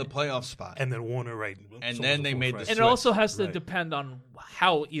yeah. in the playoff spot. And then Warner, right. And so then was they full made fresh. the And it also has to Right. depend on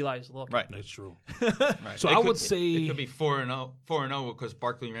how Eli's looking. Right. That's true. Right. So It I could- would say- it could be 4-0 because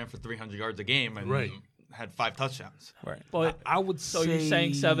Barkley ran for 300 yards a game and Right. had 5 touchdowns. Right. But I would so say you're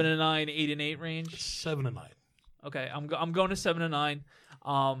saying 7-9, 8-8 range? 7-9. Okay, I'm going to 7-9.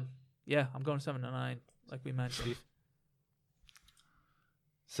 Yeah, I'm going 7-9, like we mentioned.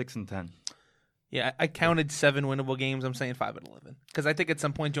 6-10. Yeah, I counted 7 winnable games. I'm saying 5-11 because I think at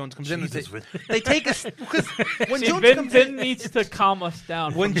some point Jones comes in. Jesus, And Vin. they take us because when See, Jones Vin, comes Vin in, needs to calm us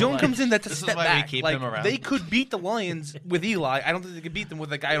down. when from Jones like- comes in, that's a This is step why we back. keep Like, him around. they could beat the Lions with Eli. I don't think they could beat them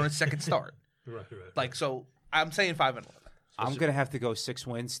with a guy on his second start. Right. Like so, I'm saying 5-11. I'm gonna have to go 6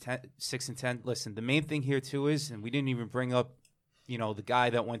 wins, 6-10. Listen, the main thing here too is, and we didn't even bring up, the guy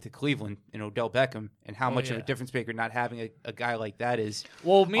that went to Cleveland, Odell Beckham, and how much of a yeah. difference maker not having a guy like that is.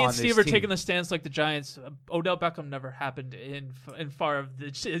 Well, me on and this Steve are team. taking the stance like the Giants. Odell Beckham never happened in far of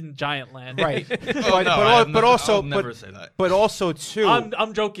in Giant land. Right, I'll also, never say that. but also too.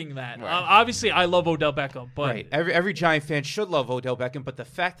 I'm joking that. Obviously, I love Odell Beckham, but Right. Every Giant fan should love Odell Beckham, but the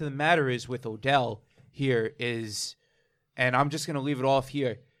fact of the matter is with Odell here is, and I'm just going to leave it off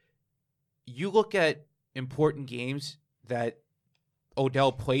here. You look at important games that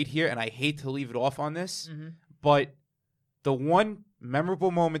Odell played here, and I hate to leave it off on this, but the one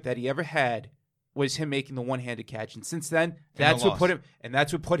memorable moment that he ever had was him making the one-handed catch, and since then, that's what put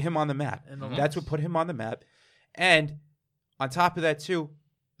him on the map. In the That's what put him on the map. And On top of that, too,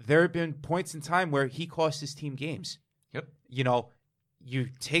 there have been points in time where he cost his team games. Yep. You know, you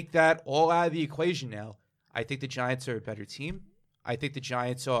take that all out of the equation now. I think the Giants are a better team. I think the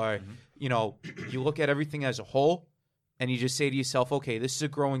Giants are, you know, you look at everything as a whole, and you just say to yourself, okay, this is a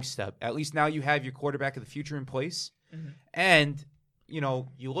growing step. At least now you have your quarterback of the future in place. And, you know,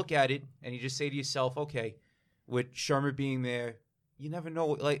 you look at it, and you just say to yourself, okay, with Shermer being there, you never know.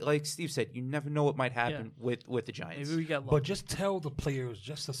 Like Steve said, you never know what might happen with the Giants. Maybe we get lucky. But just tell the players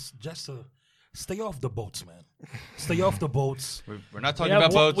just to stay off the boats, man. Stay off the boats. We're not talking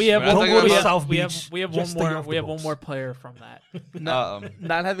about boats. We have We're not one talking more about South we have Beach. we have Just one stay more off the we have one boats. more player from that.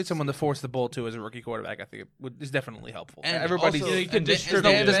 Not having someone to force the ball to as a rookie quarterback, I think, is definitely helpful. And Everybody's also- you can and Dan- distribute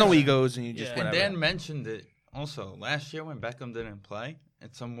and Dan there's no mentioned- egos, and you just Yeah. And whatever. Dan mentioned it also last year when Beckham didn't play.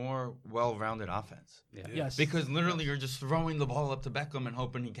 It's a more well-rounded offense Yes. because literally you're just throwing the ball up to Beckham and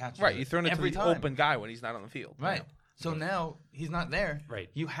hoping he catches Right, it. you're throwing it to every the time. open guy when he's not on the field. Right. So now he's not there. Right.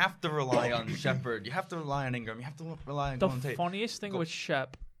 You have to rely on Shepard. You have to rely on Ingram. You have to rely on The Golden Tate. funniest thing with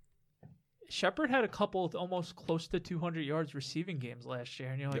Shepard had a couple of almost close to 200 yards receiving games last year,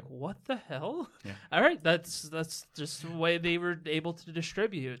 and you're like, what the hell? Yeah. All right, that's just the way they were able to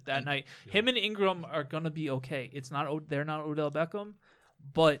distribute that night. Him and Ingram are gonna be okay. They're not Odell Beckham,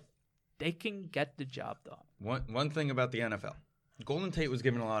 but they can get the job done. One thing about the NFL, Golden Tate was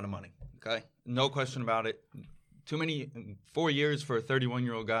given a lot of money. Okay, no question about it. 4 years for a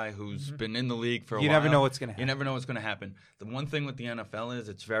 31-year-old guy who's been in the league for a while. You never know what's going to happen. You never know what's going to happen. The one thing with the NFL is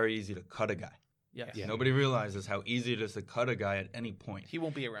it's very easy to cut a guy. Yes. Yeah. Nobody realizes how easy it is to cut a guy at any point. He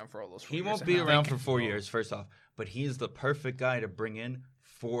won't be around for all those 4 He years. won't I be don't around think. for 4 years, first off. But he is the perfect guy to bring in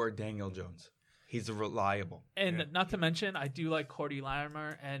for Daniel Jones. He's reliable. And not to mention, I do like Cordy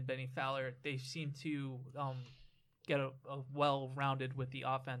Latimer and Benny Fowler. They seem to get a well-rounded with the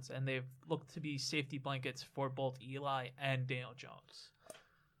offense, and they've looked to be safety blankets for both Eli and Daniel Jones.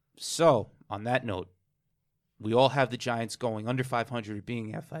 So, on that note, we all have the Giants going under 500 or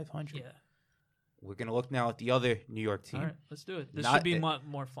being at 500. Yeah. We're going to look now at the other New York team. All right, let's do it. This Not should be it-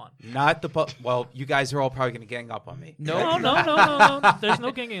 more fun. Not the well, you guys are all probably going to gang up on me. No. There's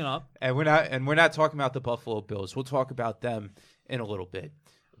no ganging up. And we're not talking about the Buffalo Bills. We'll talk about them in a little bit.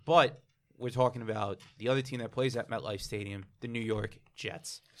 But we're talking about the other team that plays at MetLife Stadium, the New York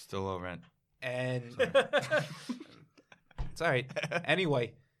Jets. Still low rent. And it's all right.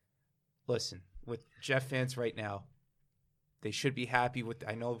 Anyway, listen, with Jet fans right now, they should be happy with.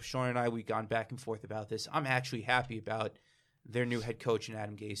 I know Sean and I, we've gone back and forth about this. I'm actually happy about their new head coach in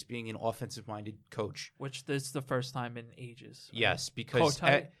Adam Gase being an offensive-minded coach. Which this is the first time in ages. Yes, because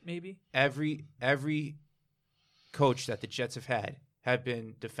Kotai, maybe? every coach that the Jets have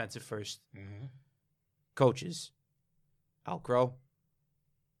been defensive-first coaches. Al Groh,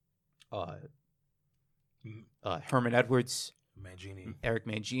 Herman Edwards, Mangini. Eric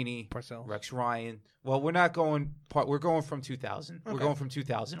Mangini, Parcells. Rex Ryan. Well, we're not going. We're going from 2000. We're going from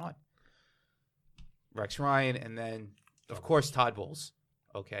 2000 on. Rex Ryan, and then of course Todd Bowles.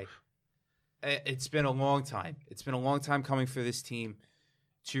 Okay, it's been a long time. It's been a long time coming for this team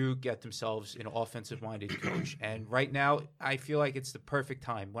to get themselves an offensive-minded coach. And right now, I feel like it's the perfect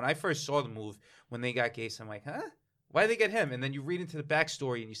time. When I first saw the move, when they got Gase, I'm like, huh? Why did they get him? And then you read into the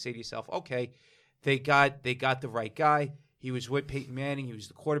backstory and you say to yourself, okay, they got the right guy. He was with Peyton Manning. He was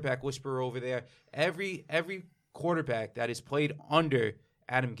the quarterback whisperer over there. Every quarterback that has played under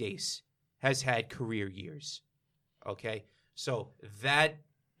Adam Gase has had career years. Okay? So that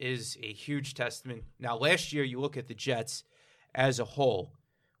is a huge testament. Now, last year, you look at the Jets as a whole.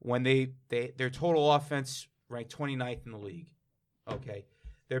 When their total offense ranked 29th in the league. Okay.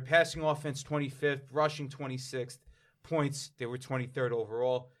 Their passing offense 25th, rushing 26th, points they were 23rd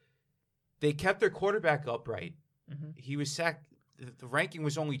overall. They kept their quarterback upright. He was sacked. The ranking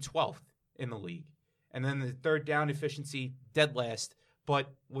was only 12th in the league. And then the third down efficiency, dead last.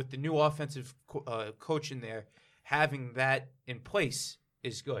 But with the new offensive coach in there, having that in place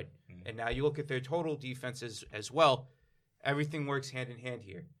is good. And now you look at their total defenses as well. Everything works hand in hand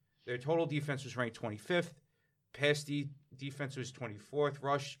here. Their total defense was ranked 25th. Pass defense was 24th.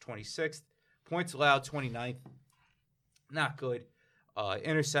 Rush, 26th. Points allowed, 29th. Not good.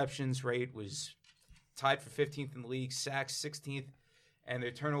 Interceptions rate was tied for 15th in the league. Sacks, 16th. And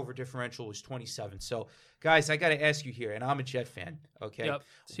their turnover differential was 27. So, guys, I got to ask you here, and I'm a Jet fan, okay? Yep.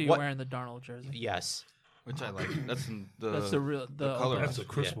 So you're What- wearing the Darnold jersey. Yes. Which I like. That's That's the color. That's a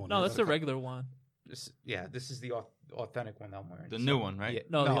crisp Yeah. one. No, that's the regular one. This is the authentic one I'm wearing. The new one, right? Yeah,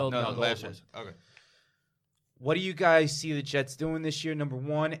 No, the old No, one. the last year's. Okay. What do you guys see the Jets doing this year, number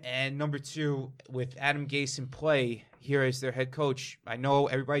one? And number two, with Adam Gase in play here as their head coach, I know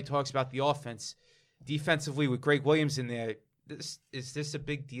everybody talks about the offense. Defensively, with Greg Williams in there, is this a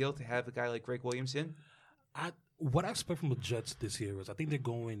big deal to have a guy like Greg Williams in? What I expect from the Jets this year is I think they're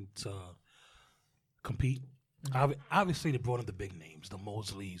going to compete. Obviously, they brought in the big names, the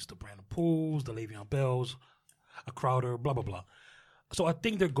Mosleys, the Brandon Pools, the Le'Veon Bells, a Crowder, blah, blah, blah. So I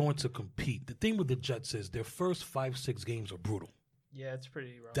think they're going to compete. The thing with the Jets is their first 5-6 games are brutal. Yeah, it's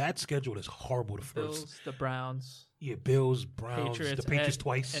pretty rough. That schedule is horrible. The first, Bills, the Browns, Bills, Browns, Patriots, the Patriots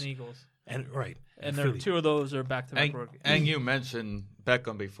twice, and Eagles. and right, And Philly. two of those are back-to-back road games. And you mentioned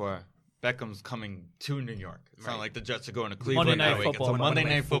Beckham before. Beckham's coming to New York. It's not like the Jets are going to Cleveland Night that week. Football. It's a Monday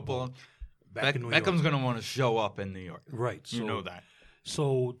Night Football. Back in New York. Beckham's going to want to show up in New York. Right. You know that.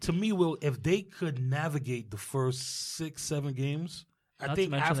 So to me, Will, if they could navigate the first 6-7 games, I Not think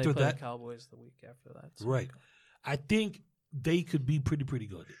to mention after they play that, the Cowboys the week after that. so- right, I think they could be pretty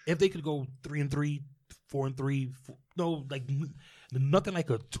good. If they could go 3-3, 4-3, nothing like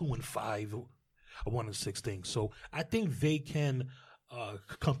a 2-5, a 1-6 thing. So I think they can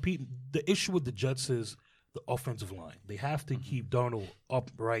compete. The issue with the Jets is the offensive line. They have to keep Darnold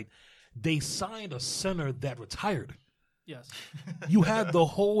upright. They signed a center that retired. Yes. You had the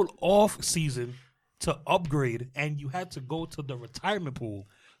whole off season to upgrade, and you had to go to the retirement pool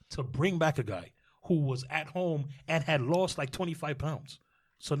to bring back a guy who was at home and had lost like 25 pounds.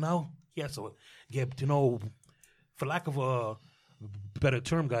 So now he has to get, for lack of a better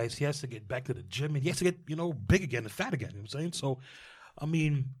term, guys, he has to get back to the gym and he has to get, big again and fat again. You know what I'm saying? So, I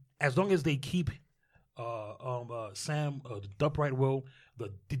mean, as long as they keep Sam upright, Will,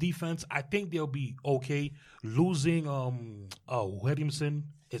 the defense, I think they'll be okay. Losing Williamson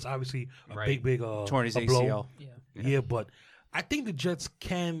is obviously a big Torn his a blow. ACL. Yeah, but I think the Jets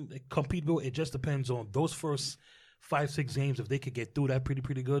can compete. Will, it just depends on those first 5-6 games. If they could get through that pretty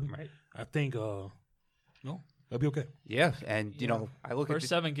good, Right. I think they'll be okay. Yeah, and I look First at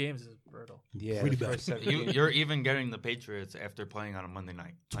 7 games is brutal. Pretty the bad. first 7 games. You're even getting the Patriots after playing on a Monday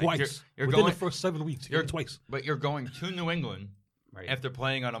night. Like, Twice. you're Within going the first 7 weeks. you're- Twice. but you're going to New England Right. after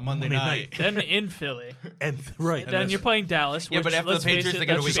playing on a Monday Monday night. Then in Philly. And right. Then you're playing Dallas. Yeah, Which, but after the let's face Patriots, it, they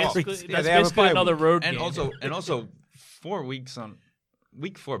get a that's week off. basically- Yeah, That's they have a basically bye another week. road and game. also 4 weeks on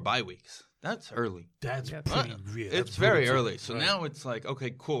week 4 bye weeks. That's early. That's Yeah, pretty real. That's It's very brutal, too. early. So Right. now it's like,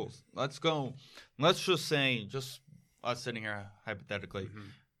 okay, cool. Let's go. Let's just say, just us sitting here hypothetically,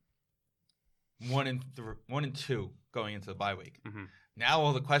 1-2 going into the bye week. Mhm. Now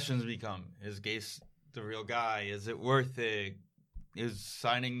all the questions become: is Gase the real guy? Is it worth it? Is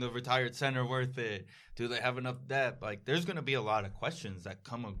signing the retired center worth it? Do they have enough depth? Like, there's going to be a lot of questions that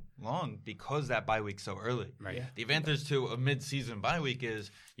come along because that bye week's so early. Right. Yeah. The advantage to a mid-season bye week is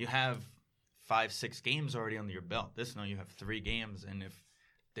you have 5-6 games already under your belt. You have 3 games, and if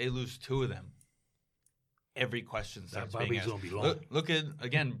they lose 2 of them, every question starts bye being week's asked. gonna be long. Look at,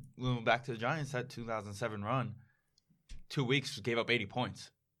 again, moving back to the Giants, that 2007 run, 2 weeks gave up 80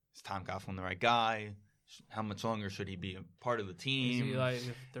 points. Is Tom Coughlin the right guy? How much longer should he be a part of the team?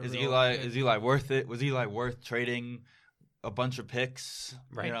 Is Eli worth it? Was Eli worth trading a bunch of picks?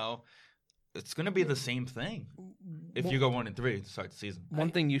 Right. It's going to be the same thing if you go 1-3 to start the season.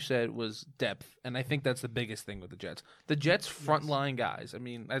 One thing you said was depth, and I think that's the biggest thing with the Jets. The Jets' frontline guys. I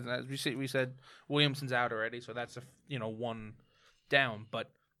mean, as we said, Williamson's out already, so that's one down.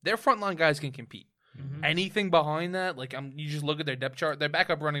 But their frontline guys can compete. Mm-hmm. Anything behind that, you just look at their depth chart. Their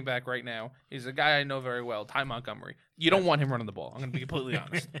backup running back right now is a guy I know very well, Ty Montgomery. You don't want him running the ball. I'm going to be completely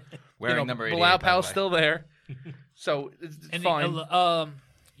honest. Wearing number 88, Bilal by the Powell's way. still there, so it's And fine.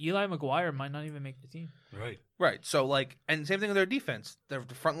 Eli McGuire might not even make the team. Right. Right. So, and same thing with their defense. The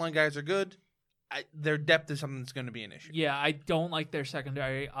frontline guys are good. Their depth is something that's going to be an issue. Yeah, I don't like their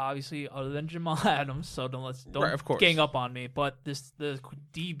secondary, obviously, other than Jamal Adams. So don't Right, of course. gang up on me. But the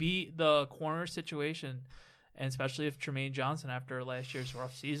DB, the corner situation, and especially if Tremaine Johnson, after last year's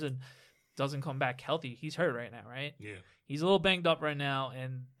rough season, doesn't come back healthy, he's hurt right now, right? Yeah. He's a little banged up right now,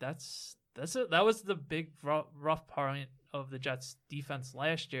 and that was the big rough part of the Jets' defense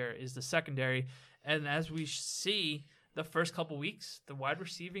last year is the secondary. And as we see, the first couple weeks, the wide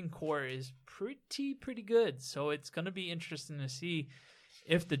receiving core is pretty good. So it's going to be interesting to see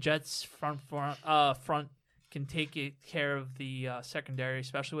if the Jets front can take care of the secondary,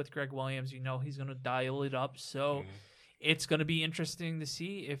 especially with Greg Williams. He's going to dial it up. So it's going to be interesting to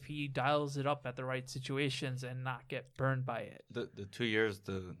see if he dials it up at the right situations and not get burned by it. The 2 years,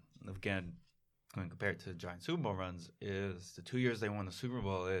 again, going to compare it to the Giants Super Bowl runs, is the 2 years they won the Super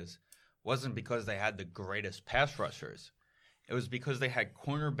Bowl wasn't because they had the greatest pass rushers. It was because they had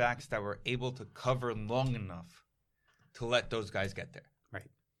cornerbacks that were able to cover long enough to let those guys get there.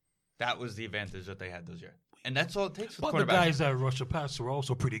 Right. That was the advantage that they had those years. And that's all it takes for But the quarterback. guys that rush the passer are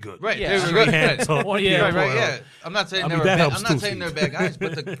also pretty good. Right. Yeah. They were good. So, Well, yeah, Right, well, yeah. I'm not saying I they mean, were that bad. helps I'm not too, saying they're Steve. bad guys,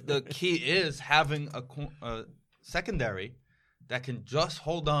 but the key is having a secondary that can just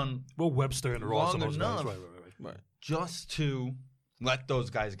hold on Well, Webster and Ross and Long those guys. enough. Right. just to let those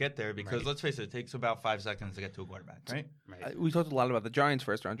guys get there because let's face it, it takes about 5 seconds to get to a quarterback, right? We talked a lot about the Giants'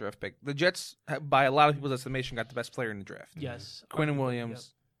 first round draft pick. The Jets, by a lot of people's estimation, got the best player in the draft. Yes. Quinnen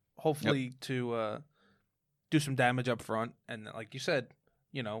Williams, hopefully to do some damage up front. And like you said,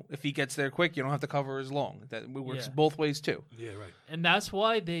 if he gets there quick, you don't have to cover as long. That works Yeah. both ways too. Yeah, right. And that's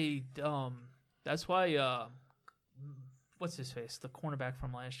why that's why what's his face? The cornerback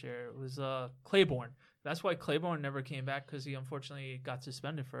from last year. It was Claiborne. That's why Claiborne never came back because he unfortunately got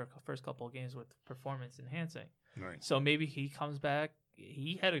suspended for the first couple of games with performance enhancing. Right. So maybe he comes back.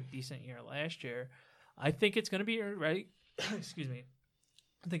 He had a decent year last year. I think it's going to be right. Excuse me.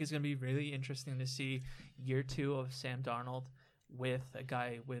 I think it's going to be really interesting to see year 2 of Sam Darnold with a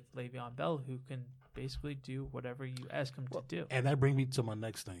guy with Le'Veon Bell who can basically do whatever you ask him to do. And that brings me to my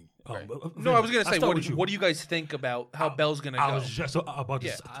next thing. No, I was going to say, start with you. what do you guys think about how Bell's going to go? I was just about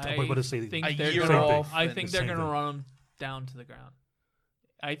to, about to say think A they're year gonna, off I and think the they're same going to thing. run him down to the ground.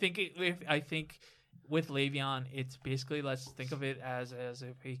 I think with Le'Veon, it's basically let's think of it as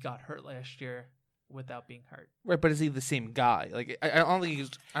if he got hurt last year without being hurt. Right, but is he the same guy? Like, I don't think he's.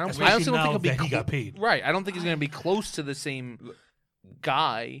 I Especially honestly don't now think he'll be. that he got paid. Right, I don't think he's going to be close to the same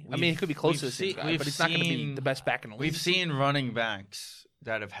guy. I mean, he could be close to the same guy, but he's not going to be the best back in the league. We've seen running backs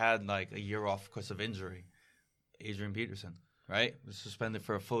that have had like a year off because of injury. Adrian Peterson, right, was suspended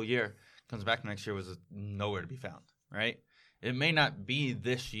for a full year. Comes back next year, was nowhere to be found. Right, it may not be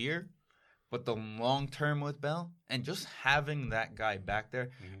this year, but the long term with Bell and just having that guy back there,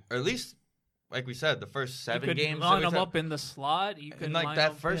 or at least, like we said, the first 7 you could games. line him up in the slot. You could And like line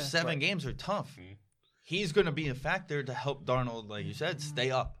that up, first yeah. 7 games are tough. He's going to be a factor to help Darnold, like you said,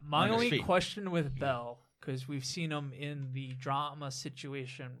 stay up. My on his only feet. question with Bell, because we've seen him in the drama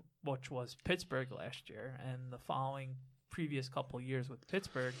situation, which was Pittsburgh last year, and the following previous couple years with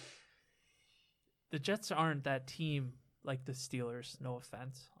Pittsburgh, the Jets aren't that team like the Steelers. No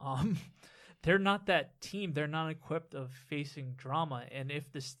offense, they're not that team. They're not equipped of facing drama. And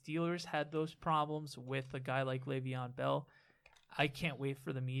if the Steelers had those problems with a guy like Le'Veon Bell, I can't wait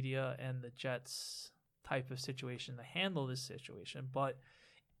for the media and the Jets type of situation to handle this situation. But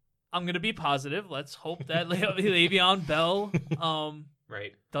I'm going to be positive. Let's hope that Le'Veon Bell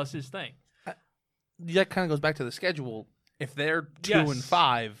does his thing. That kind of goes back to the schedule. If they're 2 Yes. and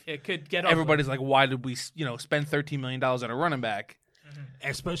 5, It could get ugly. everybody's like, "Why did we, spend $13 million on a running back?"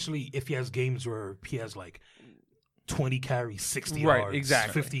 Especially if he has games where he has like 20 carries, 60 Right, yards,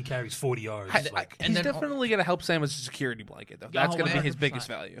 exactly. 15 carries, 40 yards. like, And He's then- definitely going to help Sam as a security blanket, though. That's going to be his 100%. biggest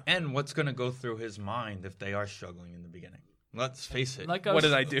value. And what's going to go through his mind if they are struggling in the beginning? Let's face it. Like What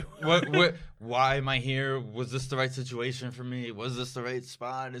did I do? Why am I here? Was this the right situation for me? Was this the right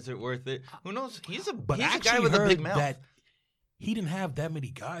spot? Is it worth it? Who knows? He's a but I guy actually with a heard big mouth. that he didn't have that many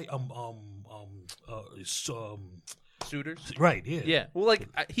guys. Suitors. Right, yeah. Yeah. Well, like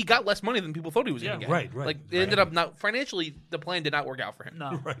he got less money than people thought he was going to get. Right. Like it ended up not financially. The plan did not work out for him.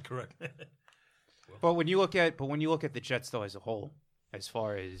 No. Right, correct. But when you look at the Jets though as a whole, as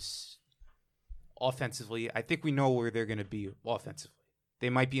far as offensively, I think we know where they're going to be offensively. They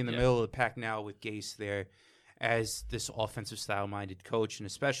might be in the middle of the pack now with Gase there as this offensive style minded coach, and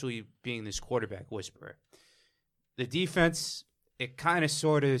especially being this quarterback whisperer. The defense, it kind of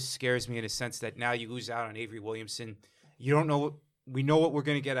sort of scares me in a sense that now you lose out on Avery Williamson. You don't know we know what we're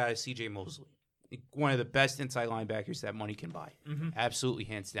going to get out of C.J. Mosley, one of the best inside linebackers that money can buy, absolutely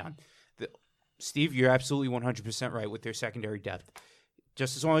hands down. Steve, you're absolutely 100% right with their secondary depth.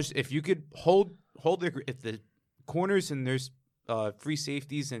 Just as long as if you could hold if the corners and there's free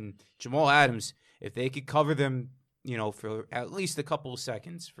safeties and Jamal Adams, if they could cover them, for at least a couple of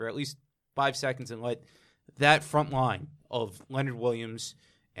seconds, for at least 5 seconds, and let that front line of Leonard Williams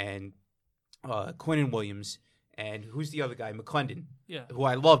and Quinnen Williams and who's the other guy, McClendon, who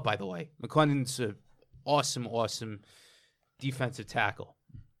I love, by the way. McClendon's an awesome defensive tackle.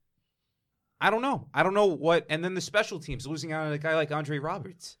 I don't know what, and then the special teams losing out on a guy like Andre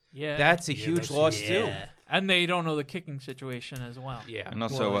Roberts. Yeah. That's a huge loss too. And they don't know the kicking situation as well. Yeah. And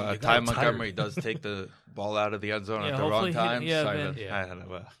also, Well, you Ty got tired. Montgomery does take the ball out of the end zone Yeah, at the wrong hopefully he- time. yeah, Sorry, man. but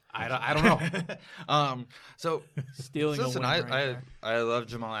Yeah. I don't know. So Stealing listen, a win right there. I love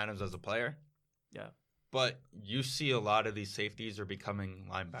Jamal Adams as a player. Yeah. But you see a lot of these safeties are becoming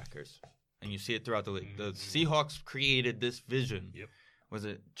linebackers, and you see it throughout the league. The Seahawks created this vision. Yep. Was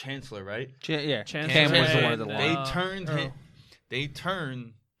it Chancellor, right? Yeah. Chancellor Cam was the one of and, the They line. turned Earl. him, they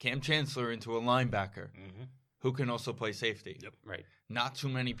turned Cam Chancellor into a linebacker who can also play safety. Yep. Right. Not too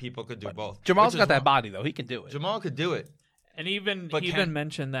many people could do both. Jamal's which got is that why- body though; he can do it. Jamal could do it. And even But he can- even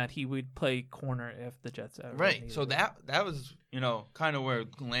mentioned that he would play corner if the Jets ever Right. needed So it. that was, kind of where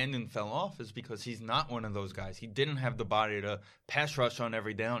Landon fell off, is because he's not one of those guys. He didn't have the body to pass rush on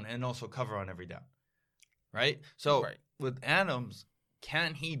every down and also cover on every down. Right? So Right. with Adams,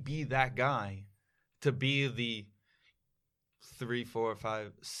 can he be that guy to be the 3, 4,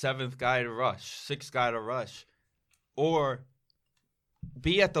 5, 7th guy to rush, 6th guy to rush, or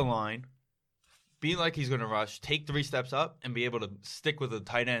be at the line, be like he's going to rush, take 3 steps up, and be able to stick with a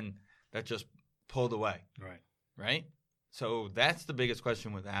tight end that just pulled away, Right. right? So that's the biggest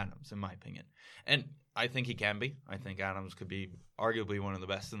question with Adams, in my opinion. And I think he can be. I think Adams could be arguably one of the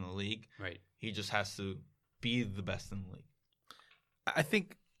best in the league. Right. He just has to be the best in the league. I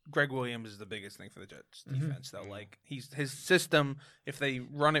think Greg Williams is the biggest thing for the Jets defense, though. Like his system, if they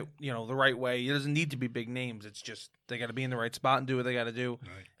run it, the right way, it doesn't need to be big names. It's just they got to be in the right spot and do what they got to do.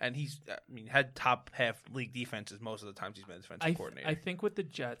 Right. And he's, had top half league defenses most of the times he's been a defensive coordinator. I think with the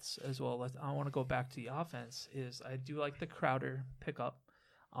Jets as well, I want to go back to the offense, is I do like the Crowder pickup.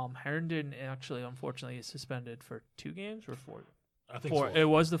 Herndon actually, unfortunately, is suspended for 2 games or 4? I think 4. so. It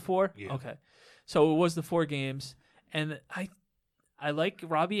was the 4? Yeah. Okay. So it was the 4 games. And I like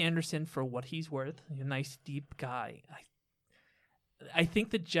Robbie Anderson for what he's worth. He's a nice, deep guy. I think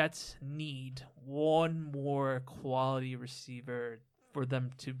the Jets need one more quality receiver for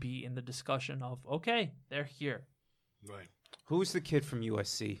them to be in the discussion of, okay, they're here. Right. Who's the kid from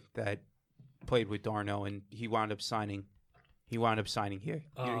USC that played with Darno and he wound up signing? He wound up signing here.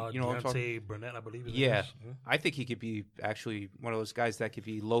 You know what I'm talking? Deontay Burnett, I believe. His Yeah. name is. I think he could be actually one of those guys that could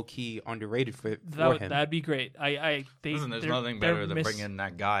be low key underrated for him. That'd be great. Listen, there's nothing better than bringing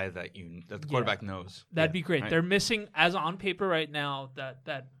that guy that the quarterback knows. That'd be great. Right. They're missing, as on paper right now,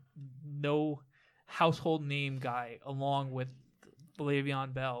 that no household name guy along with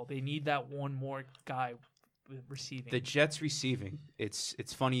Le'Veon Bell. They need that one more guy with receiving. The Jets receiving. It's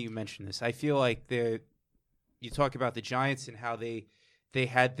funny you mention this. I feel like you talk about the Giants and how they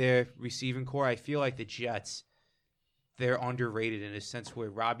had their receiving core. I feel like the Jets, they're underrated in a sense where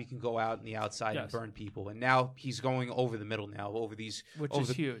Robbie can go out on the outside and Yes. burn people, and now he's going over the middle now, over these, Which over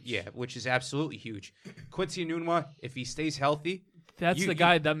is huge. Yeah, which is absolutely huge. Quincy Enunwa, if he stays healthy, That's the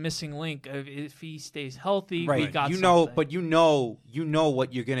guy, that missing link. If he stays healthy, we right? got But something. you know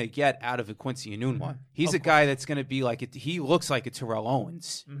what you're gonna get out of a Quincy Enunwa. He's a guy that's gonna be like he looks like a Terrell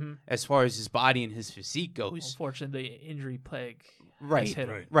Owens as far as his body and his physique goes. Unfortunately, the injury plague Right, has hit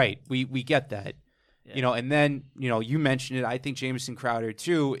him. right. We get that. Yeah. And then, you mentioned it. I think Jamison Crowder,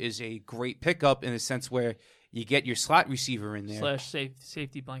 too, is a great pickup in the sense where you get your slot receiver in there. /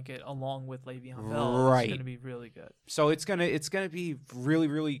 safety blanket along with Le'Veon Bell. Right. It's going to be really good. So it's gonna be really,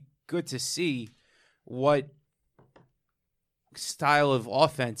 really good to see what style of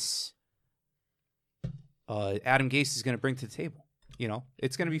offense Adam Gase is going to bring to the table.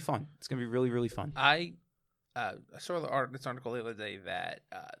 It's going to be fun. It's going to be really, really fun. I saw this article the other day that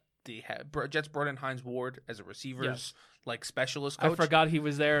the Jets brought in Hines Ward as a receivers specialist coach. I forgot he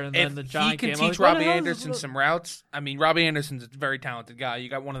was there, and If then the Giant he can came. teach Robbie Anderson some routes, Robbie Anderson's a very talented guy. You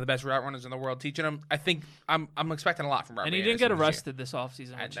got one of the best route runners in the world teaching him. I think I'm expecting a lot from Robbie and he Anderson. didn't get this year. arrested this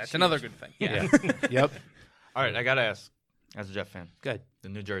offseason. And which that's is another huge. good thing. Yeah. Yep. All right, I got to ask, as a Jet fan, Good. the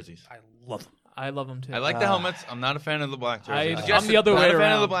New Jerseys. I love him. I love him too. I like the helmets. I'm not a fan of the black jerseys. I'm the other not way a fan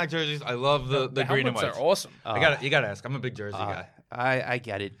around. of the black jerseys. I love the green and helmets white. are awesome. You got to ask. I'm a big jersey guy. I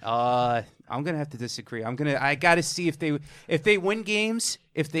get it. I'm gonna have to disagree. I gotta see if they win games.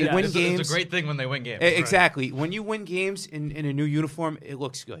 If they win games, It's a great thing when they win games. Exactly. When you win games in a new uniform, it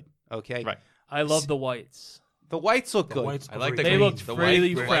looks good. Okay. Right. I love the whites. The whites look The good. whites I like the They greens. look The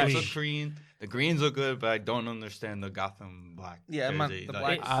really whites fresh. look green. The greens look good, but I don't understand the Gotham black Yeah, jersey. the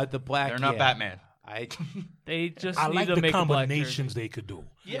Like, black- The black. they're not yeah. Batman. They just I need like to the make a black combinations jersey. they could do.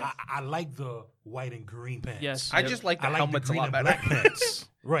 Yeah. I like the white and green pants. Yes. I just like the I like helmets the green a lot and better. black pants.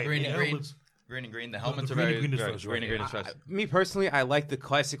 Right. Green the and green. helmets- Green and green. The helmets are green and very green is very- first, green and right. green is first. Me personally, I like the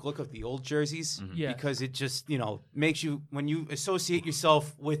classic look of the old jerseys Yes. because it just makes you, when you associate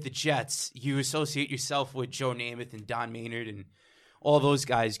yourself with the Jets, you associate yourself with Joe Namath and Don Maynard and all those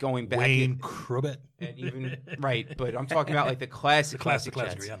guys going back Wayne Krubbett. and even right. But I'm talking about like the classic Classic,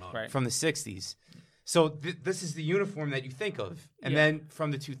 Jets yeah, no. Right. from the '60s. So this is the uniform that you think of, and Yeah. then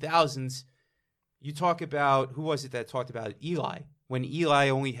from the 2000s, you talk about who was it that talked about it? Eli. When Eli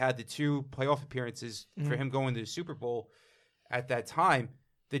only had the 2 playoff appearances for him going to the Super Bowl at that time,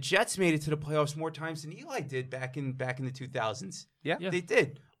 the Jets made it to the playoffs more times than Eli did back in the 2000s. Yeah. Yeah. They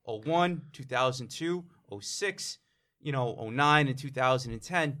did. 01, 2002, 06. 09 and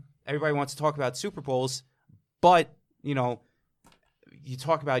 2010, everybody wants to talk about Super Bowls, but, you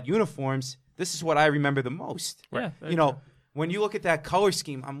talk about uniforms, this is what I remember the most. Yeah, When you look at that color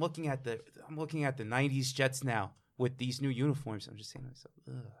scheme, I'm looking at the 90s Jets now with these new uniforms. I'm just saying to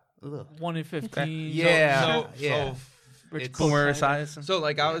myself, ugh. 1 in 15. Yeah. So Rich Boomer Coach Esiason. So,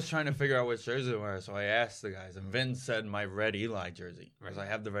 like, I was trying to figure out which jersey to wear, so I asked the guys, and Vince said my Red Eli jersey, because I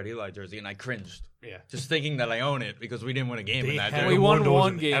have the Red Eli jersey, and I cringed. Yeah. Just thinking that I own it, because we didn't win a game They in that had jersey. We more won doors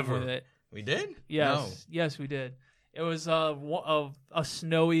one than game ever. with it. We did? Yes, yes, we did. It was a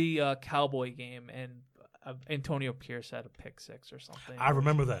snowy Cowboy game, and Antonio Pierce had a pick six or something. I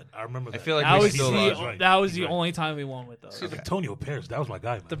remember that. I that. feel like That we was still the lost. right. that was He's the right. only time we won with those. Antonio Pierce, that was my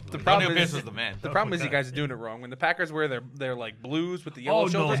guy, man. The Antonio problem Pierce is was the man. the problem is you guys are doing it wrong. When the Packers wear their like blues with the yellow Oh, no,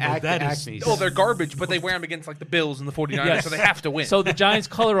 shoulders, no, that is... Acme. oh, they're garbage, but they wear them against like the Bills and the 49ers, Yes. so they have to win. So the Giants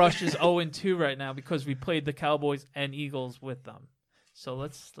color rush is 0-2 right now because we played the Cowboys and Eagles with them. So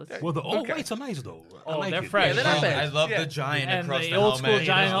let's Well, the old Okay. whites are nice, though. I Oh, like they're it. fresh. Yeah, they're not bad. I love Yeah. the giant and across the the old school helmet.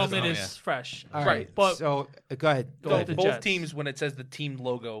 giant It helmet was- is fresh. All Right, right. but So, go ahead. Go with the both Jets. teams, when it says the team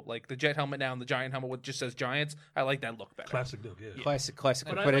logo, like the Jet helmet now and the Giant helmet, which just says Giants, I like that look better. Classic look, yeah. Classic. But,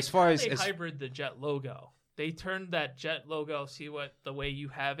 But, I like as far how as, they hybrid the Jet logo, they turned that Jet logo. See what the way you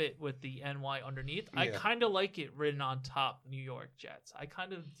have it with the NY underneath. I Yeah. kind of like it written on top. New York Jets. I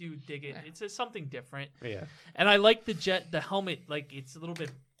kind of do dig it. It's just something different, yeah. and I like the helmet. Like it's a little bit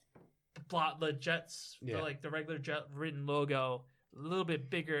the Jets, Yeah. like the regular Jet written logo, a little bit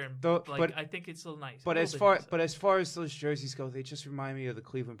bigger and Though- like but- I think it's still nice. But A as little far bit nicer. but as far as those jerseys go, they just remind me of the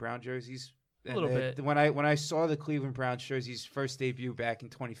Cleveland Brown jerseys. A little bit. When I saw the Cleveland Browns jerseys first debut back in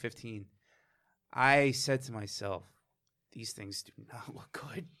 2015, I said to myself, "These things do not look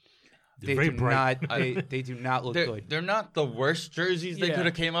good. They're very bright. They do not look They're, good." they're not the worst jerseys they Yeah. could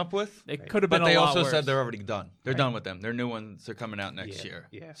have came up with. it could have been But they a lot also worse. said they're already done. They're done with them. Their new ones are coming out next Yeah, year.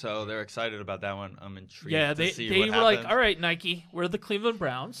 yeah. So they're excited about that one. I'm intrigued Yeah, to they see they what were like, happens. all right, Nike, we're the Cleveland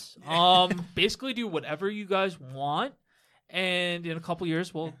Browns. Basically do whatever you guys want, and in a couple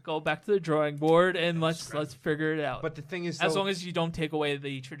years we'll go back to the drawing board and let's figure it out. But the thing is, as though, long as you don't take away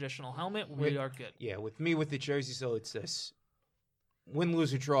the traditional helmet, we are good. yeah, with me with the jerseys, though, it's this: win,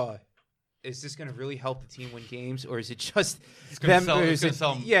 lose, or draw. Is this going to really help the team win games, or is it just gonna them? sell- or it's is gonna it-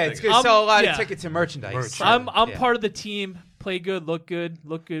 sell 'em yeah, it's tickets. going to sell a lot yeah. of tickets and merchandise. Merch. I'm Yeah. part of the team. Play good, look good,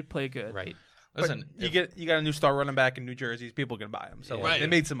 play good. Right. Listen, you got a new star running back in New Jersey. People are gonna buy them, so Yeah. like, they Right.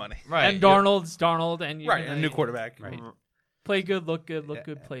 made some money. right, And Darnold's Darnold, and you're Right, gonna and a new quarterback. Right. play good, look good,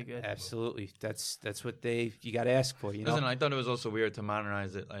 play good. Absolutely. That's what you got to ask for. You know. Listen, I thought it was also weird to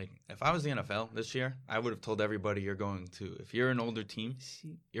modernize it. Like, if I was the NFL this year, I would have told everybody if you're an older team,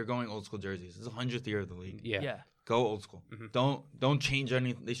 you're going old school jerseys. It's the 100th year of the league. yeah. Yeah. Go old school. Mhm. Don't change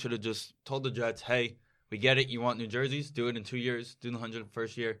anything. They should have just told the Jets, hey, we get it. You want new jerseys? Do it in 2 years. Do the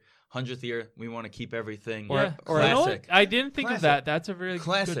 100th year. 100th year. We want to keep everything Yeah. or You know what? classic. I didn't think of Classic. that. That's a really good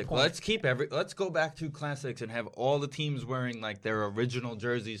Classic. point. Let's go back to classics and have all the teams wearing like their original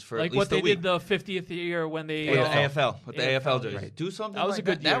jerseys for like at least what they a week. did the 50th year when they With the AFL. AFL, with the AFL, AFL jerseys. right. Do something That was like a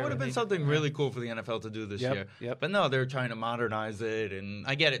good that. That year, would have I been think. something really cool for the NFL to do this Yep, year. yep. But no, they're trying to modernize it, and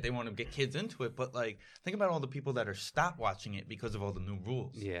I get it. They want to get kids into it, but like, think about all the people that are stopped watching it because of all the new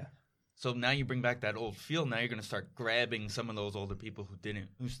rules. Yeah. So now you bring back that old feel. Now you're going to start grabbing some of those older people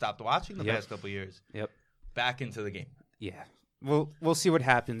who stopped watching the Yep. past couple of years Yep. back into the game. Yeah. We'll see what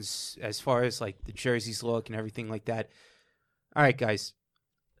happens as far as like the jerseys look and everything like that. All right, guys.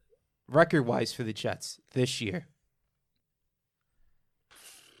 Record wise for the Jets this year.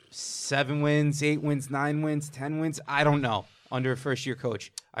 7 wins, 8 wins, 9 wins, 10 wins. I don't know. Under a first year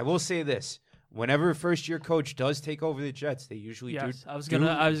coach. I will say this. Whenever a first year coach does take over the Jets, they usually Yes, do. I was do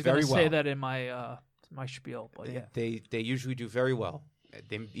gonna very say well. that in my my spiel, but yeah. They usually do very well.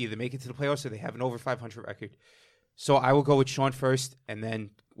 They either make it to the playoffs or they have an over 500 record. So I will go with Sean first and then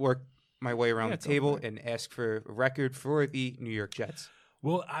work my way around Yeah, the go table for it. and ask for a record for the New York Jets.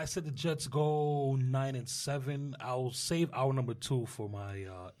 Well, I said the Jets go 9-7. I'll save our number 2 for my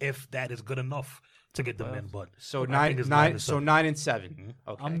if that is good enough to get them in. But So I think it's 9 9-7. 7. Mm-hmm.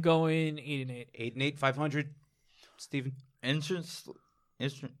 Okay. I'm going 8-8. 8-8, 500. Steven? Interestingly,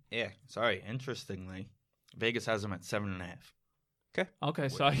 Vegas has them at 7.5. Okay,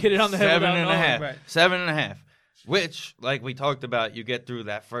 so I hit it on the head. without knowing. 7.5. Which, like we talked about, you get through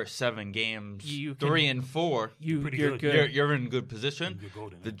that first 7 games, You can- 3 and 4, You're Pretty good. good. you're in good position. You're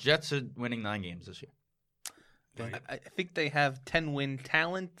golden. The Jets are winning 9 games this year. I think they have 10-win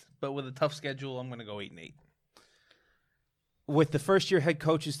talent, but with a tough schedule, I'm going to go 8-8. With the first year head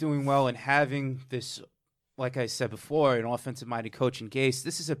coaches doing well and having this, like I said before, an offensive minded coach in Gase,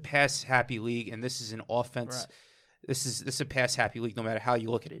 this is a pass happy league and this is an offense. Right. this is a pass happy league no matter how you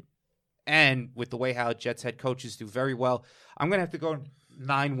look at it. And with the way how Jets head coaches do very well, I'm gonna have to go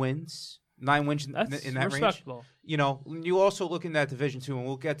 9 wins. 9 wins in That's that range. respectable. You know, you also look in that division too, and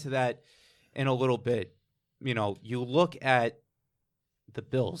we'll get to that in a little bit. You know, you look at the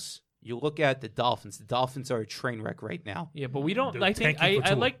Bills. You look at the Dolphins. The Dolphins are a train wreck right now. Yeah, but we don't. They're I think tanking for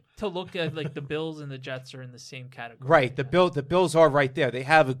I Tua. like to look at like the Bills and the Jets are in the same category. Right. The Bills are right there. They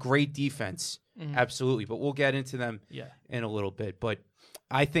have a great defense. Mhm. Absolutely. But we'll get into them Yeah. in a little bit. But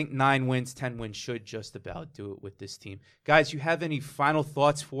I think 9 wins, 10 wins should just about do it with this team. Guys, you have any final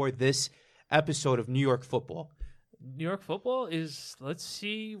thoughts for this episode of New York football? New York football is. Let's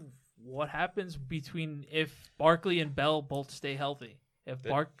see what happens between if Barkley and Bell both stay healthy. If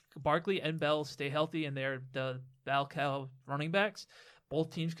Barkley and Bell stay healthy and they're the bell cow running backs, both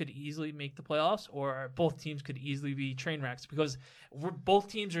teams could easily make the playoffs, or both teams could easily be train wrecks because both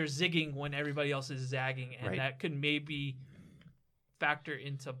teams are zigging when everybody else is zagging, and Right. that could maybe factor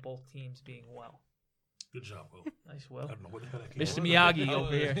into both teams being well. Good job, Will. Nice, I Will. don't know what the hell that came Mr. from. Miyagi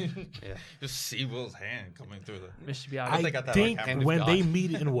over here. Yeah. Just see Will's hand coming through the. Mr. Miyagi. I I think I thought think like hand of when God. they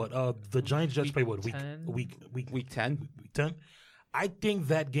meet in what the Giants Jets Week play what 10? week Week 10. 10. I think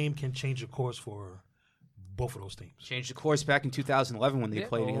that game can change the course for both of those teams. Changed the course back in 2011 when they Yeah.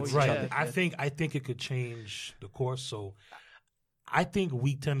 played Oh, against Right. each yeah. other. I think it could change the course. So I think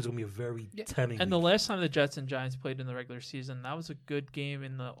week 10 is gonna be a very telling. And the week. last time the Jets and Giants played in the regular season, that was a good game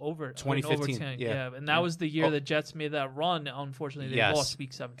in the 2015, overtime. yeah. And that was the year Oh. the Jets made that run. Unfortunately, they Yes. lost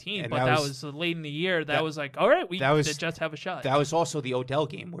Week 17. And But that that was- was late in the year. That that- was like, all right, that was- the Jets have a shot. That was also the Odell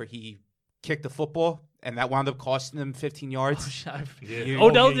game where he kicked the football, and that wound up costing them 15 yards. Yeah.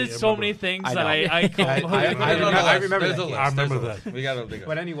 Odell Oh, yeah, did yeah, so remember. many things I that know. I I remember There's that a game. list. I remember There's a that. list. We got to.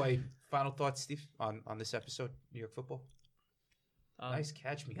 But anyway, final thoughts, Steve, on this episode, New York football. Nice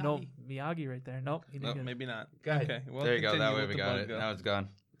catch, Miyagi. No, Miyagi right there. Nope. He didn't Nope. get it. Maybe not. Go ahead. Okay. Well, There you go. That continue way with we the got bug it. go. Now it's gone.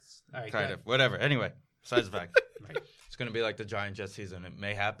 All right, Kind go of. Whatever. Anyway, besides the fact. Right. It's going to be like the Giant Jet season. It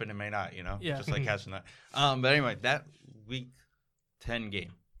may happen, it may not, you know? Yeah. Just like catching that. But anyway, that week 10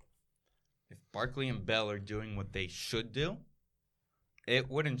 game, if Barkley and Bell are doing what they should do, it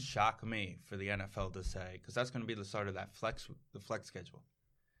wouldn't shock me for the NFL to say, because that's going to be the start of that the flex schedule,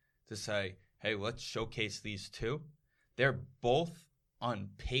 to say, hey, let's showcase these two. They're both on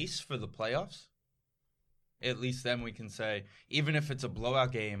pace for the playoffs. At least then we can say, even if it's a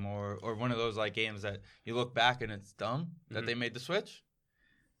blowout game or one of those like games that you look back and it's dumb that they made the switch,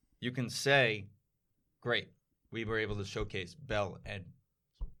 you can say, great, we were able to showcase Bell and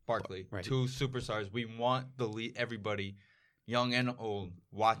Barkley, Right. two superstars. We want everybody, young and old,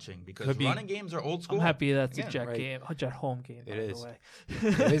 watching because Could be- running games are old I'm school. happy that's Again, a Jet right. game, a Jet home game. It by is. the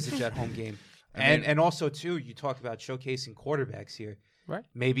way. It is a Jet home game. I mean- And also, too, you talk about showcasing quarterbacks here. Right.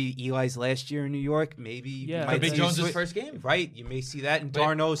 Maybe Eli's last year in New York. Maybe Yeah, you Could might be see Jones' a first game. Right. You may see that, and But-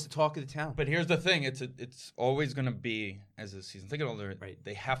 Darno's the talk of the town. But here's the thing: it's always going to be as the season. Think older, Right.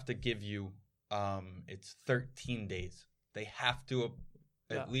 They have to give you, it's 13 days. They have to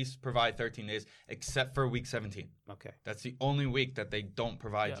Yeah. at least provide 13 days, except for week 17. Okay. That's the only week that they don't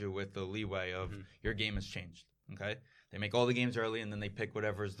provide Yeah. you with the leeway of Mhm. your game has changed. Okay, they make all the games early, and then they pick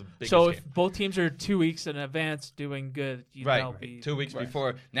whatever is the biggest So game. if both teams are 2 weeks in advance doing good, Right, Be, 2 weeks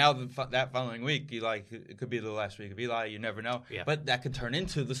before. Now that following week, you it could be the last week of Eli. You never know. Yeah. But that could turn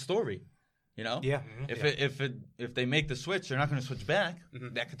into the story. You know. Yeah. If they make the switch, they're not going to switch back.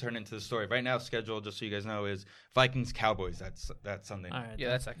 Mhm. That could turn into the story. Right now, schedule just so you guys know is Vikings Cowboys. That's Sunday. All right, Yeah,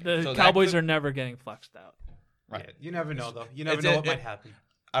 that's second. the So that Cowboys could- are never getting flexed out. Right. Yeah, you never know, though. You never It's- know what it- might happen.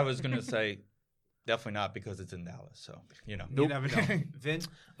 I was going to say definitely not because it's in Dallas. So you know. You never know. Vin?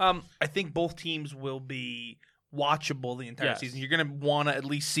 I think both teams will be watchable the entire Yes. season. You're going to want to at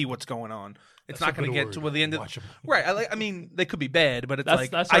least see what's going on. It's That's not going a to good get to word, where the end of watchable. right. I mean, they could be bad, but it's That's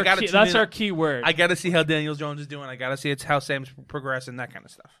like that's I our got key, to that's our key word. I got to see how Daniel Jones is doing. I got to see how Sam's progressing, that kind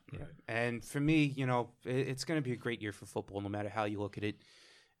of stuff. And for me, it's going to be a great year for football, no matter how you look at it.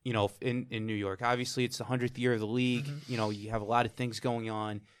 In New York, obviously, it's the 100th year of the league. You have a lot of things going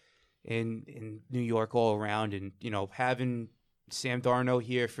on in New York all around, and having Sam Darnold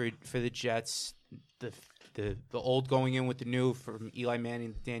here for the Jets, the old going in with the new from Eli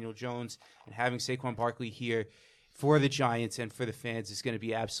Manning to Daniel Jones, and having Saquon Barkley here for the Giants and for the fans is going to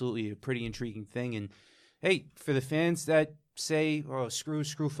be absolutely a pretty intriguing thing. And hey, for the fans that say, "Oh, screw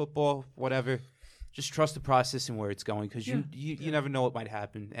football," whatever, just trust the process and where it's going, because you never know what might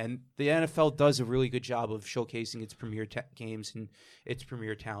happen. And the NFL does a really good job of showcasing its premier games and its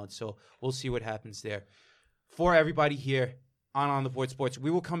premier talent. So we'll see what happens there. For everybody here on the Board Sports,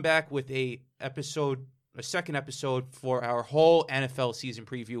 we will come back with a episode a second episode for our whole NFL season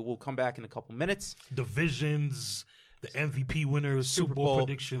preview. We'll come back in a couple minutes. Divisions, the MVP winners, Super Bowl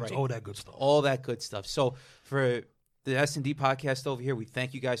predictions, right. all that good stuff. All that good stuff. So for the S&D podcast over here, we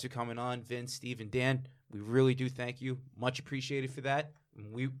thank you guys for coming on. Vince, Steve, and Dan, we really do thank you. Much appreciated for that.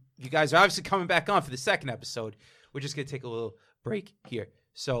 You guys are obviously coming back on for the second episode. We're just going to take a little break here.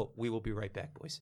 So we will be right back, boys.